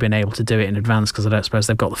 They won't have been able to do it in advance because I don't suppose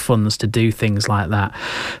they've got the funds to do things like that.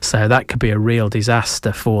 So that could be a real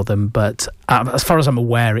disaster for them, but as far as I'm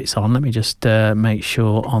aware, it's on. Let me just make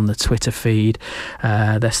sure on the Twitter feed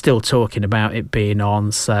they're still talking about it being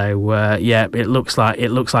on. So it looks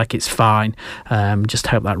like it's fine. Just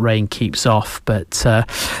hope that rain keeps off. But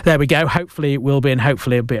there we go. Hopefully it will be, and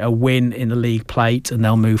hopefully it'll be a win in the league plate, and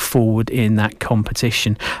they'll move forward in that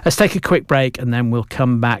competition. Let's take a quick break, and then we'll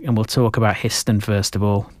come back and we'll talk about Histon first of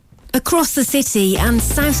all. Across the city and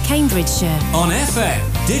South Cambridgeshire. On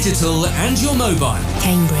FM, digital and your mobile.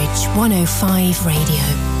 Cambridge 105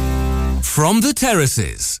 Radio. From the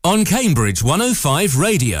Terraces on Cambridge 105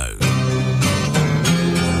 Radio.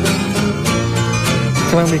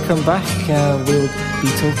 So when we come back, we'll be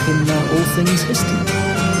talking all things Histon.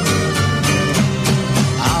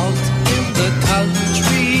 Out in the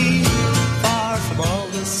country, far from all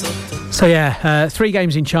the sun. So 3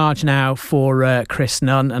 games in charge now for Chris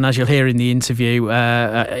Nunn, and as you'll hear in the interview,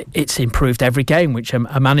 it's improved every game, which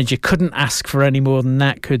a manager couldn't ask for any more than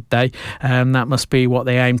that, could they? That must be what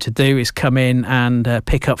they aim to do, is come in and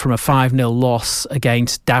pick up from a 5-0 loss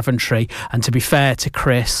against Daventry. And to be fair to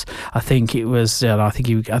Chris, I think it was I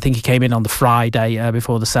think he came in on the Friday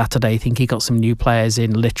before the Saturday. I think he got some new players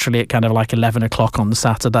in literally at kind of like 11 o'clock on the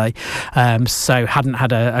Saturday, so hadn't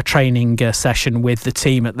had a training session with the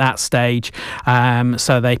team at that stage.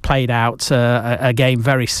 So they played out a game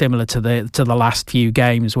very similar to the last few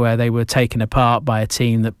games, where they were taken apart by a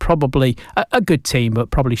team that probably a good team,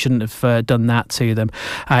 but probably shouldn't have done that to them.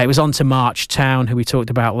 It was on to March Town, who we talked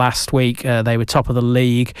about last week. They were top of the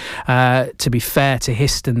league. To be fair to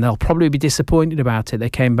Histon, they'll probably be disappointed about it. They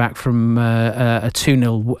came back from a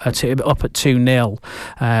 2-0 up at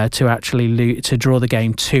 2-0 to actually to draw the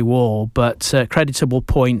game 2-2, but creditable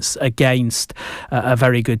points against a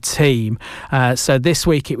very good team. So this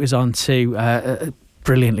week it was on to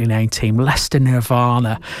brilliantly named team Leicester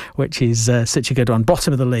Nirvana, which is such a good one,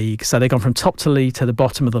 bottom of the league. So they've gone from top to league to the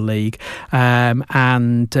bottom of the league,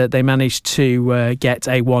 and they managed to get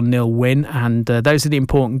a 1-0 win, and those are the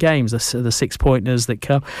important games, the 6-pointers that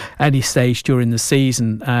come any stage during the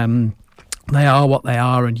season. They are what they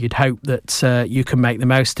are, and you'd hope that you can make the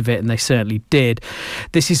most of it, and they certainly did.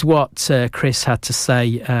 This is what Chris had to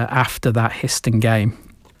say after that Histon game.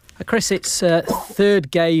 Chris, it's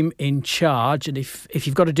third game in charge, and if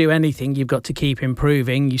you've got to do anything, you've got to keep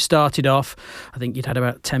improving. You started off, I think you'd had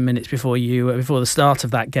about 10 minutes before the start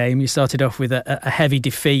of that game. You started off with a heavy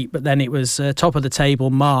defeat, but then it was top of the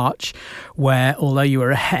table March, where although you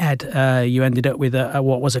were ahead, you ended up with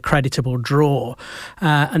what was a creditable draw.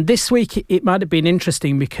 And this week it might have been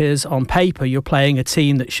interesting, because on paper you're playing a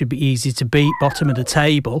team that should be easy to beat, bottom of the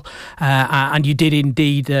table, and you did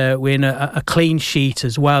indeed win a clean sheet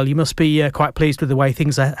as well. You must be quite pleased with the way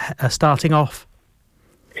things are starting off.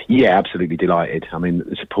 Yeah, absolutely delighted. I mean,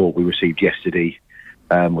 the support we received yesterday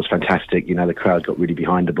was fantastic. The crowd got really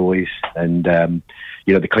behind the boys, and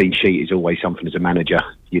the clean sheet is always something as a manager.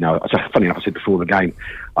 Funny enough, I said before the game,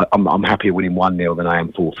 I'm happier winning 1-0 than I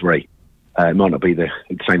am 4-3. It might not be the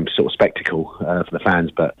same sort of spectacle for the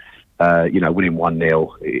fans, but winning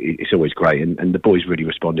 1-0, it's always great, and the boys really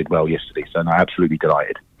responded well yesterday, so I'm absolutely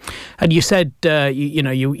delighted. And you said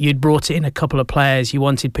you'd brought in a couple of players. You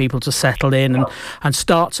wanted people to settle in and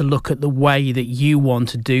start to look at the way that you want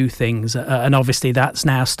to do things, and obviously that's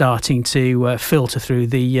now starting to filter through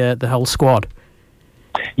the whole squad.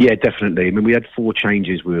 Yeah, definitely. I mean, we had 4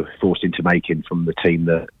 changes we were forced into making from the team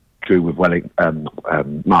that drew with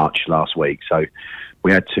March last week. So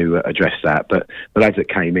we had to address that. But the lads that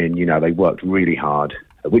came in, you know, they worked really hard,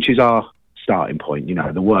 which is our starting point. You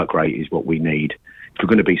know, the work rate is what we need. If we're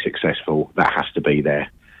going to be successful, that has to be there.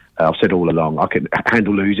 I've said all along, I can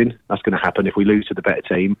handle losing. That's going to happen. If we lose to the better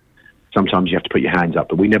team, sometimes you have to put your hands up,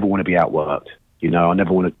 but we never want to be outworked. You know, I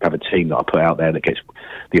never want to have a team that I put out there that gets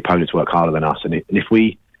the opponents work harder than us. And if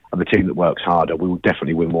we have a team that works harder, we will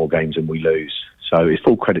definitely win more games than we lose. So it's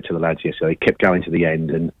full credit to the lads yesterday. They kept going to the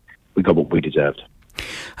end and we got what we deserved.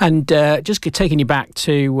 And just taking you back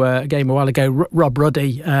to a game a while ago, Rob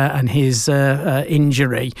Ruddy and his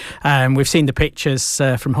injury. We've seen the pictures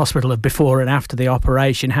from hospital of before and after the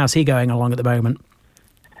operation. How's he going along at the moment?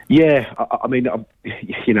 Yeah, I mean,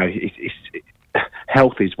 you know,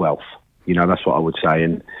 health is wealth. You know, that's what I would say.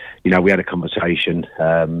 And, you know, we had a conversation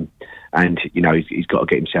and, you know, he's got to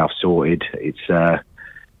get himself sorted. It's,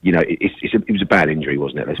 you know, it was a bad injury,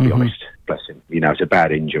 wasn't it? Let's be honest. Bless him. You know, it's a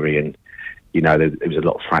bad injury and, you know, there was a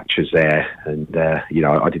lot of fractures there. And, you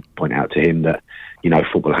know, I did point out to him that, you know,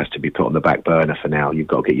 football has to be put on the back burner for now. You've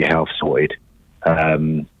got to get your health sorted.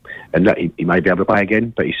 And that he may be able to play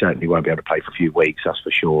again, but he certainly won't be able to play for a few weeks, that's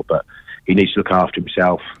for sure. But he needs to look after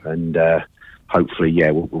himself and hopefully,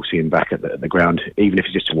 yeah, we'll see him back at the ground, even if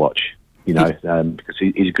it's just to watch. You know, because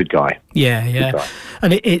he's a good guy. Yeah. Guy.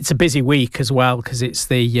 And it's a busy week as well because it's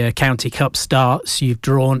the County Cup starts. You've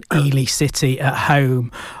drawn Ely City at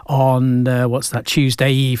home on,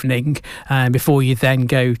 Tuesday evening before you then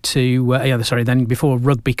go to, before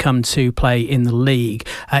Rugby come to play in the league.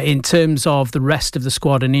 In terms of the rest of the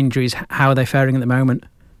squad and injuries, how are they faring at the moment?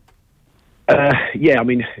 Yeah, I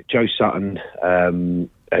mean, Joe Sutton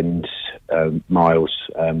and Miles,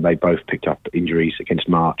 they both picked up injuries against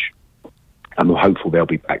March. I'm hopeful they'll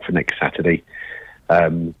be back for next Saturday.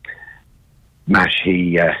 Mash,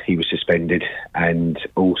 he was suspended, and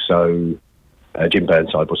also Jim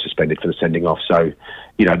Burnside was suspended for the sending off. So,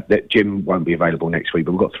 you know, Jim won't be available next week,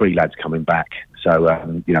 but we've got 3 lads coming back. So,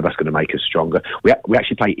 you know, that's going to make us stronger. We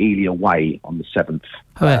actually play Ely away on the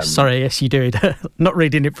 7th. Sorry, yes, you do. Not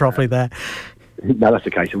reading it properly there. No, that's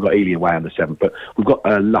the case. We've got Ely away on the 7th, but we've got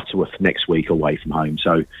Lutterworth next week away from home.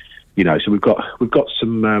 So, you know, so we've got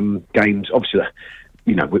some games. Obviously,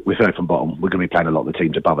 you know, we're third from bottom. We're going to be playing a lot of the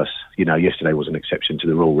teams above us. You know, yesterday was an exception to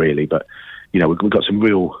the rule, really. But, you know, we've got some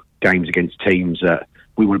real games against teams that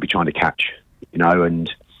we want to be trying to catch, you know. And,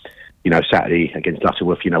 you know, Saturday against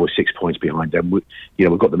Lutterworth, you know, we're 6 points behind them.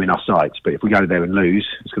 We've got them in our sights. But if we go there and lose,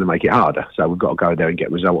 it's going to make it harder. So we've got to go there and get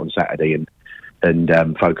a result on Saturday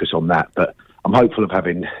and focus on that. But I'm hopeful of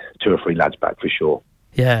having 2 or 3 lads back for sure.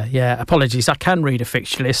 Yeah. Apologies. I can read a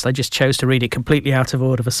fixture list. I just chose to read it completely out of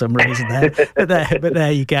order for some reason there. but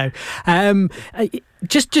there you go.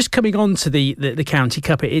 Just coming on to the County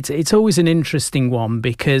Cup, it's always an interesting one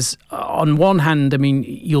because on one hand, I mean,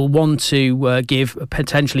 you'll want to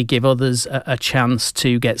potentially give others a chance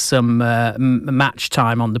to get some match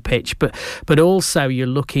time on the pitch, but also you're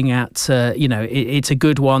looking at it's a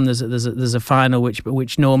good one. There's a final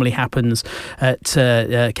which normally happens at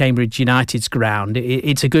Cambridge United's ground.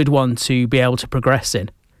 It's a good one to be able to progress in.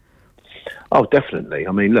 Oh, definitely.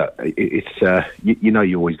 I mean, look, it's you know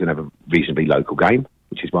you're always going to have a reasonably local game,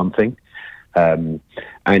 which is one thing, and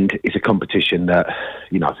it's a competition that,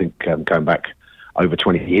 you know, I think going back over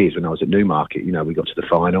 20 years when I was at Newmarket, you know, we got to the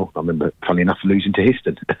final. I remember, funnily enough, losing to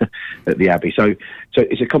Histon at the Abbey. So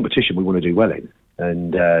it's a competition we want to do well in,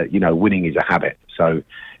 and you know, winning is a habit. So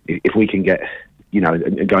if we can get, you know,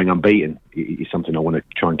 and going unbeaten is something I want to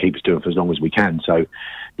try and keep us doing for as long as we can. So,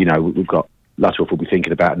 you know, we've got Lutterworth we'll be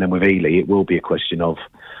thinking about, and then with Ely, it will be a question of,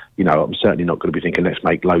 you know, I'm certainly not going to be thinking let's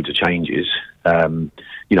make loads of changes. You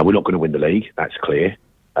know, we're not going to win the league, that's clear.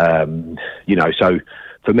 You know, so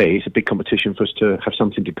for me, it's a big competition for us to have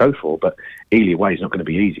something to go for. But Ely away is not going to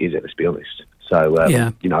be easy, is it? Let's be honest. So,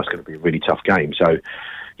 you know, it's going to be a really tough game. So,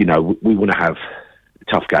 you know, we want to have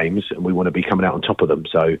tough games and we want to be coming out on top of them.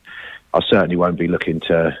 So I certainly won't be looking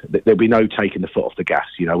to... There'll be no taking the foot off the gas.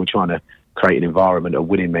 You know, we're trying to create an environment, a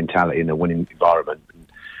winning mentality in a winning environment. And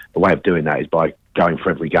the way of doing that is by going for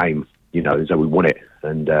every game, you know, as though we won it.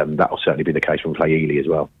 And that will certainly be the case when we play Ely as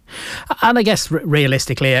well. And I guess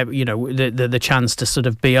realistically, you know, the chance to sort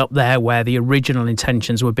of be up there where the original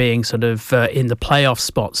intentions were being sort of in the playoff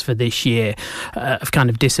spots for this year have kind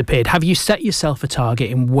of disappeared. Have you set yourself a target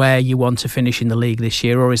in where you want to finish in the league this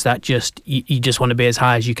year, or is that just you just want to be as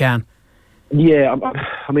high as you can? Yeah,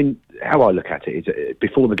 I mean, how I look at it is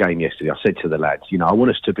before the game yesterday, I said to the lads, you know, I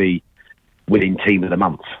want us to be winning team of the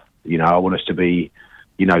month. You know, I want us to be,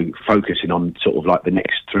 you know, focusing on sort of like the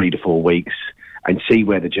next 3 to 4 weeks and see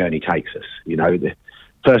where the journey takes us. You know,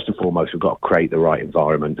 first and foremost, we've got to create the right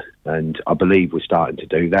environment, and I believe we're starting to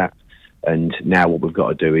do that. And now what we've got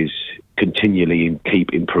to do is continually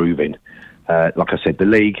keep improving. Like I said, the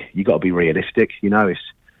league, you've got to be realistic.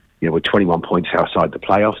 We're 21 points outside the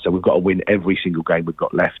playoffs, so we've got to win every single game we've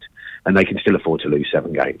got left, and they can still afford to lose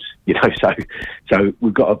 7 games. So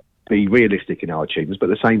we've got to be realistic in our achievements,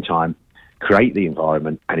 but at the same time, create the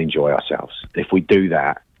environment and enjoy ourselves. If we do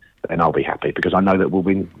that, then I'll be happy, because I know that we'll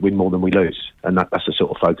win more than we lose, and that's the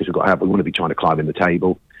sort of focus we've got to have. We want to be trying to climb in the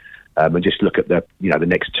table, and just look at the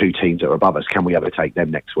next 2 teams that are above us. Can we overtake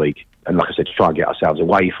them next week? And like I said, try and get ourselves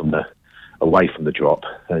away from the drop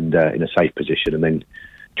and in a safe position, and then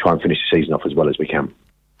try and finish the season off as well as we can.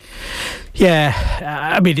 Yeah,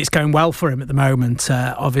 I mean, it's going well for him at the moment.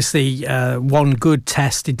 Obviously, one good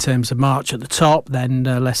test in terms of March at the top. Then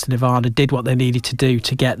Leicester Nevada did what they needed to do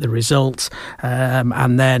to get the results.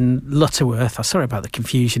 And then Lutterworth, sorry about the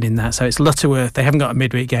confusion in that. So it's Lutterworth. They haven't got a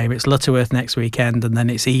midweek game. It's Lutterworth next weekend. And then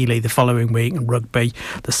it's Ely the following week and Rugby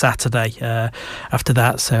the Saturday after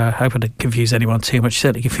that. So I hope I didn't confuse anyone too much.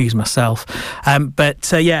 Certainly confuse myself. But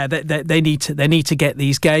they need to get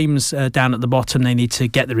these games down at the bottom. They need to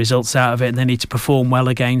get the results out of it, and they need to perform well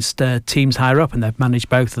against teams higher up, and they've managed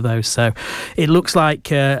both of those. So it looks like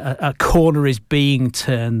a corner is being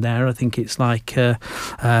turned there. I think it's like too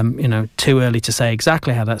early to say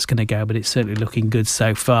exactly how that's going to go, but it's certainly looking good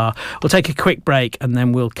so far. We'll take a quick break and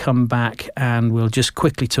then we'll come back and we'll just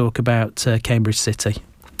quickly talk about Cambridge City.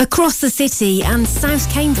 Across the city and South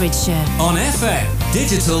Cambridgeshire. On FM,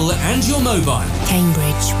 digital and your mobile.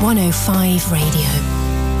 Cambridge 105 Radio.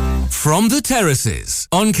 From the Terraces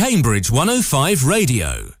on Cambridge 105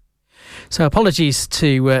 Radio. So apologies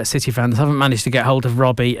to City fans. I haven't managed to get hold of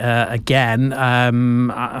Robbie again. I'm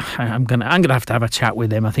gonna have to have a chat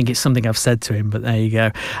with him. I think it's something I've said to him, but there you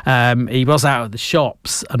go. He was out of the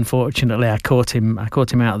shops. Unfortunately, I caught him out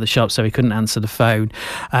of the shop, so he couldn't answer the phone.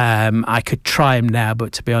 I could try him now,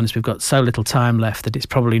 but to be honest, we've got so little time left that it's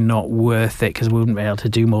probably not worth it, because we wouldn't be able to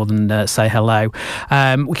do more than say hello.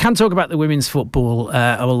 We can talk about the women's football,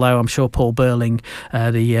 although I'm sure Paul Burling,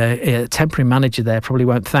 the temporary manager there, probably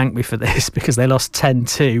won't thank me for this, because they lost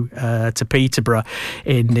 10-2 to Peterborough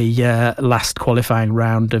in the last qualifying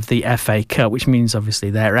round of the FA Cup, which means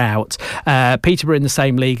obviously they're out. Peterborough in the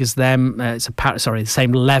same league as them. The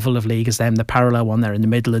same level of league as them. The parallel one, they're in the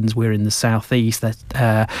Midlands. We're in the southeast.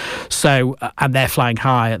 And they're flying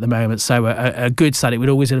high at the moment. So a good side. It would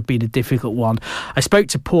always have been a difficult one. I spoke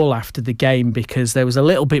to Paul after the game, because there was a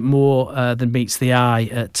little bit more than meets the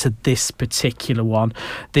eye to this particular one.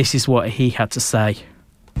 This is what he had to say.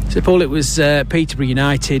 So, Paul, it was Peterborough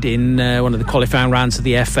United in one of the qualifying rounds of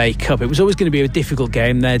the FA Cup. It was always going to be a difficult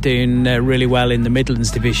game. They're doing really well in the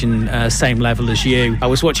Midlands division, same level as you. I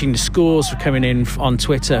was watching the scores coming in on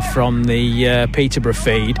Twitter from the Peterborough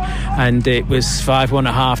feed, and it was 5-1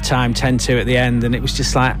 at half-time, 10-2 at the end, and it was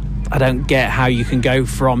just like, I don't get how you can go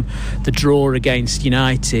from the draw against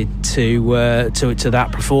United to that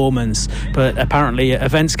performance. But apparently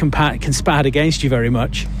events conspired against you very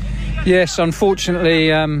much. Yes, unfortunately,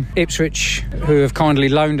 Ipswich, who have kindly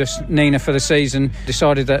loaned us Nina for the season,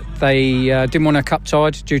 decided that they didn't want a cup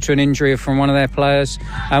tied due to an injury from one of their players,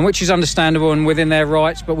 which is understandable and within their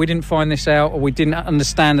rights, but we didn't find this out, or we didn't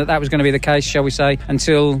understand that was going to be the case, shall we say,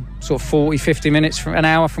 until sort of 40-50 minutes, from an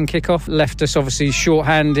hour from kick-off. Left us obviously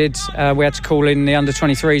short-handed. We had to call in the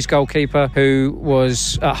under-23s goalkeeper, who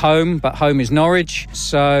was at home, but home is Norwich.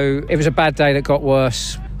 So it was a bad day that got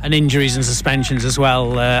worse. And injuries and suspensions as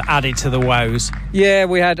well added to the woes. Yeah,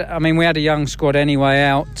 we had a young squad anyway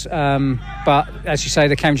out, but as you say,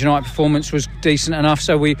 the Cambridge United performance was decent enough,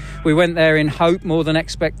 so we went there in hope more than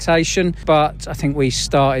expectation. But I think we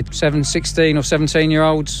started 16 or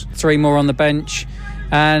 17-year-olds, 3 more on the bench.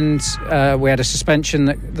 And we had a suspension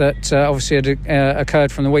that obviously had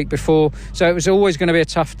occurred from the week before. So it was always going to be a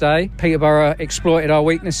tough day. Peterborough exploited our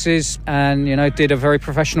weaknesses and, did a very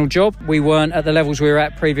professional job. We weren't at the levels we were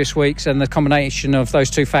at previous weeks, and the combination of those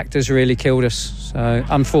 2 factors really killed us. So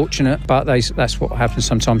unfortunate, but that's what happens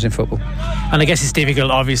sometimes in football. And I guess it's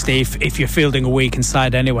difficult, obviously, if you're fielding a weakened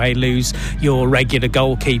side anyway, lose your regular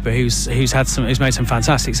goalkeeper who's made some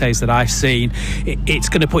fantastic saves that I've seen. It's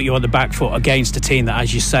going to put you on the back foot against a team that,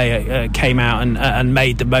 as you say, came out and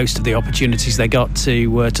made the most of the opportunities they got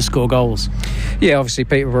to score goals. Yeah, obviously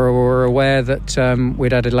Peterborough were aware that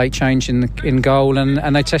we'd had a late change in goal,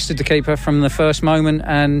 and they tested the keeper from the first moment,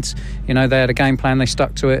 and they had a game plan, they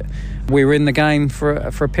stuck to it, We were in the game for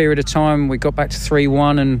a period of time. We got back to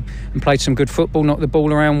 3-1 and played some good football, knocked the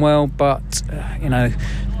ball around well. But, the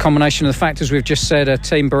combination of the factors we've just said, a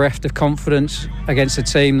team bereft of confidence against a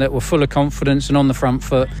team that were full of confidence and on the front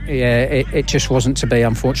foot, it just wasn't to be,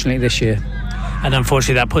 unfortunately, this year. And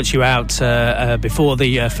unfortunately, that puts you out before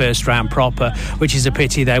the first round proper, which is a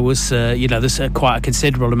pity. There was, there's quite a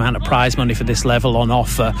considerable amount of prize money for this level on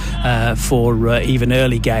offer for even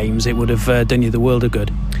early games. It would have done you the world of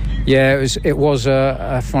good. Yeah, it was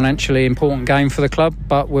a financially important game for the club,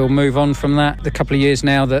 but we'll move on from that. The couple of years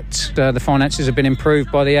now that the finances have been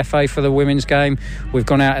improved by the FA for the women's game, we've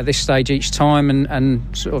gone out at this stage each time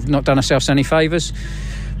and sort of not done ourselves any favours.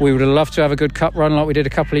 We would have loved to have a good cup run like we did a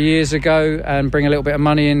couple of years ago and bring a little bit of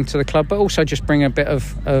money into the club, but also just bring a bit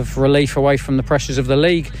of relief away from the pressures of the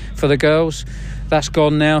league for the girls. That's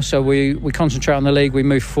gone now, so we concentrate on the league, we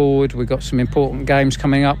move forward. We've got some important games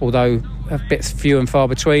coming up, although a bit few and far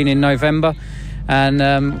between, in November,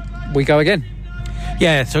 and we go again.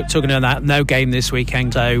 Yeah, talking about that, no game this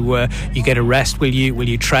weekend, so you get a rest. Will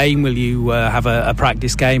you train? Will you have a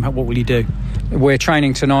practice game? What will you do? We're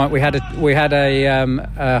training tonight. We had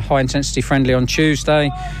a high intensity friendly on Tuesday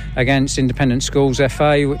against Independent Schools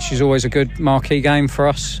FA, which is always a good marquee game for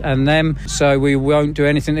us and them. So we won't do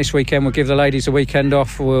anything this weekend. We'll give the ladies a weekend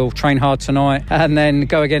off. We'll train hard tonight and then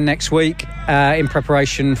go again next week in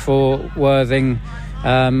preparation for Worthing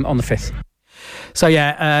on the 5th. So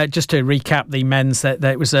just to recap the men's, that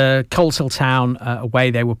it was a Coleshill Town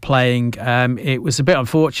away they were playing. It was a bit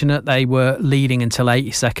unfortunate. They were leading until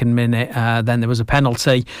 82nd minute. Then there was a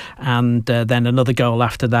penalty and then another goal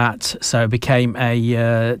after that. So it became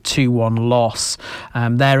a 2-1 loss.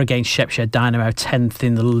 They're against Shepshire Dynamo, 10th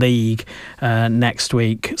in the league next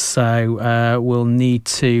week. So we'll need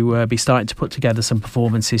to be starting to put together some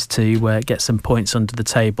performances to get some points under the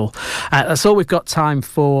table. That's all we've got time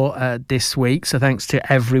for this week. So thanks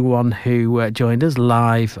to everyone who joined us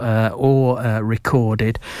live or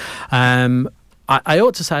recorded. I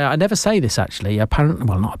ought to say, I never say this actually,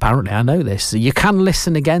 not apparently, I know this. You can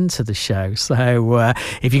listen again to the show. So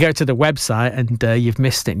if you go to the website and you've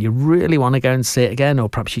missed it and you really want to go and see it again, or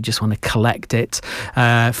perhaps you just want to collect it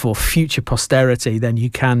for future posterity, then you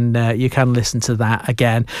can listen to that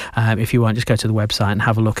again. If you want, just go to the website and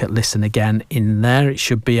have a look at Listen Again in there. It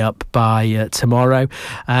should be up by tomorrow.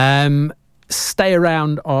 Stay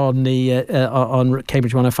around on the on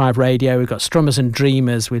Cambridge 105 Radio. We've got Strummers and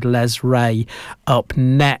Dreamers with Les Ray up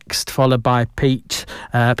next, followed by Pete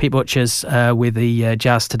Butchers with the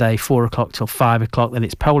Jazz Today, 4 o'clock till 5 o'clock. Then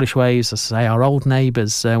it's Polish Waves, as I say, our old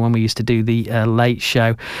neighbours when we used to do the late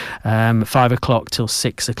show, 5 o'clock till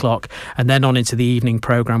 6 o'clock, and then on into the evening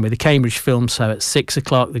programme with the Cambridge Film Show at 6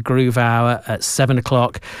 o'clock, the Groove Hour at 7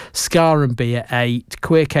 o'clock, Scar and B at 8,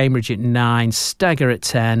 Queer Cambridge at 9, Stagger at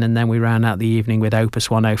 10, and then we round out the evening with Opus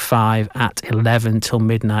 105 at 11 till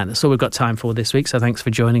midnight. That's all we've got time for this week, so thanks for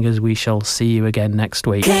joining us. We shall see you again next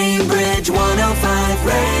week. Cambridge 105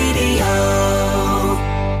 Radio.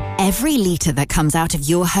 Every litre that comes out of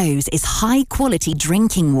your hose is high quality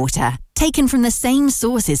drinking water, taken from the same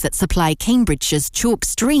sources that supply Cambridgeshire's chalk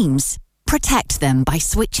streams. Protect them by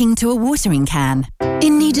switching to a watering can.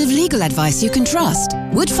 In need of legal advice you can trust?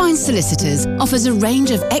 Woodfine Solicitors offers a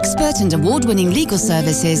range of expert and award-winning legal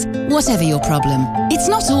services, whatever your problem. It's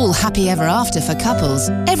not all happy ever after for couples.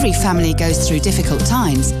 Every family goes through difficult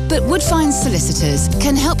times, but Woodfine Solicitors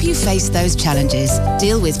can help you face those challenges,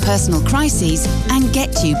 deal with personal crises, and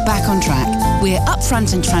get you back on track. We're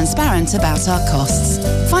upfront and transparent about our costs.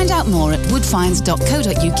 Find out more at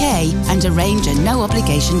woodfines.co.uk and arrange a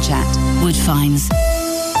no-obligation chat. Woodfines.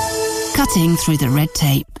 Cutting through the red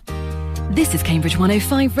tape. This is Cambridge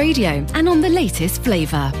 105 Radio and on the latest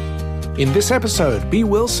flavour. In this episode, Bea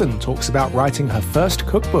Wilson talks about writing her first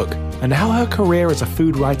cookbook and how her career as a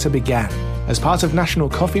food writer began. As part of National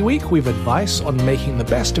Coffee Week, we've advice on making the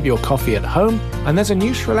best of your coffee at home, and there's a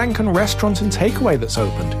new Sri Lankan restaurant and takeaway that's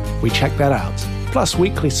opened. We check that out. Plus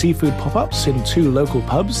weekly seafood pop-ups in 2 local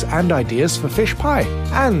pubs and ideas for fish pie.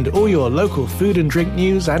 And all your local food and drink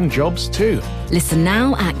news and jobs too. Listen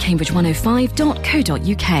now at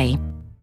cambridge105.co.uk.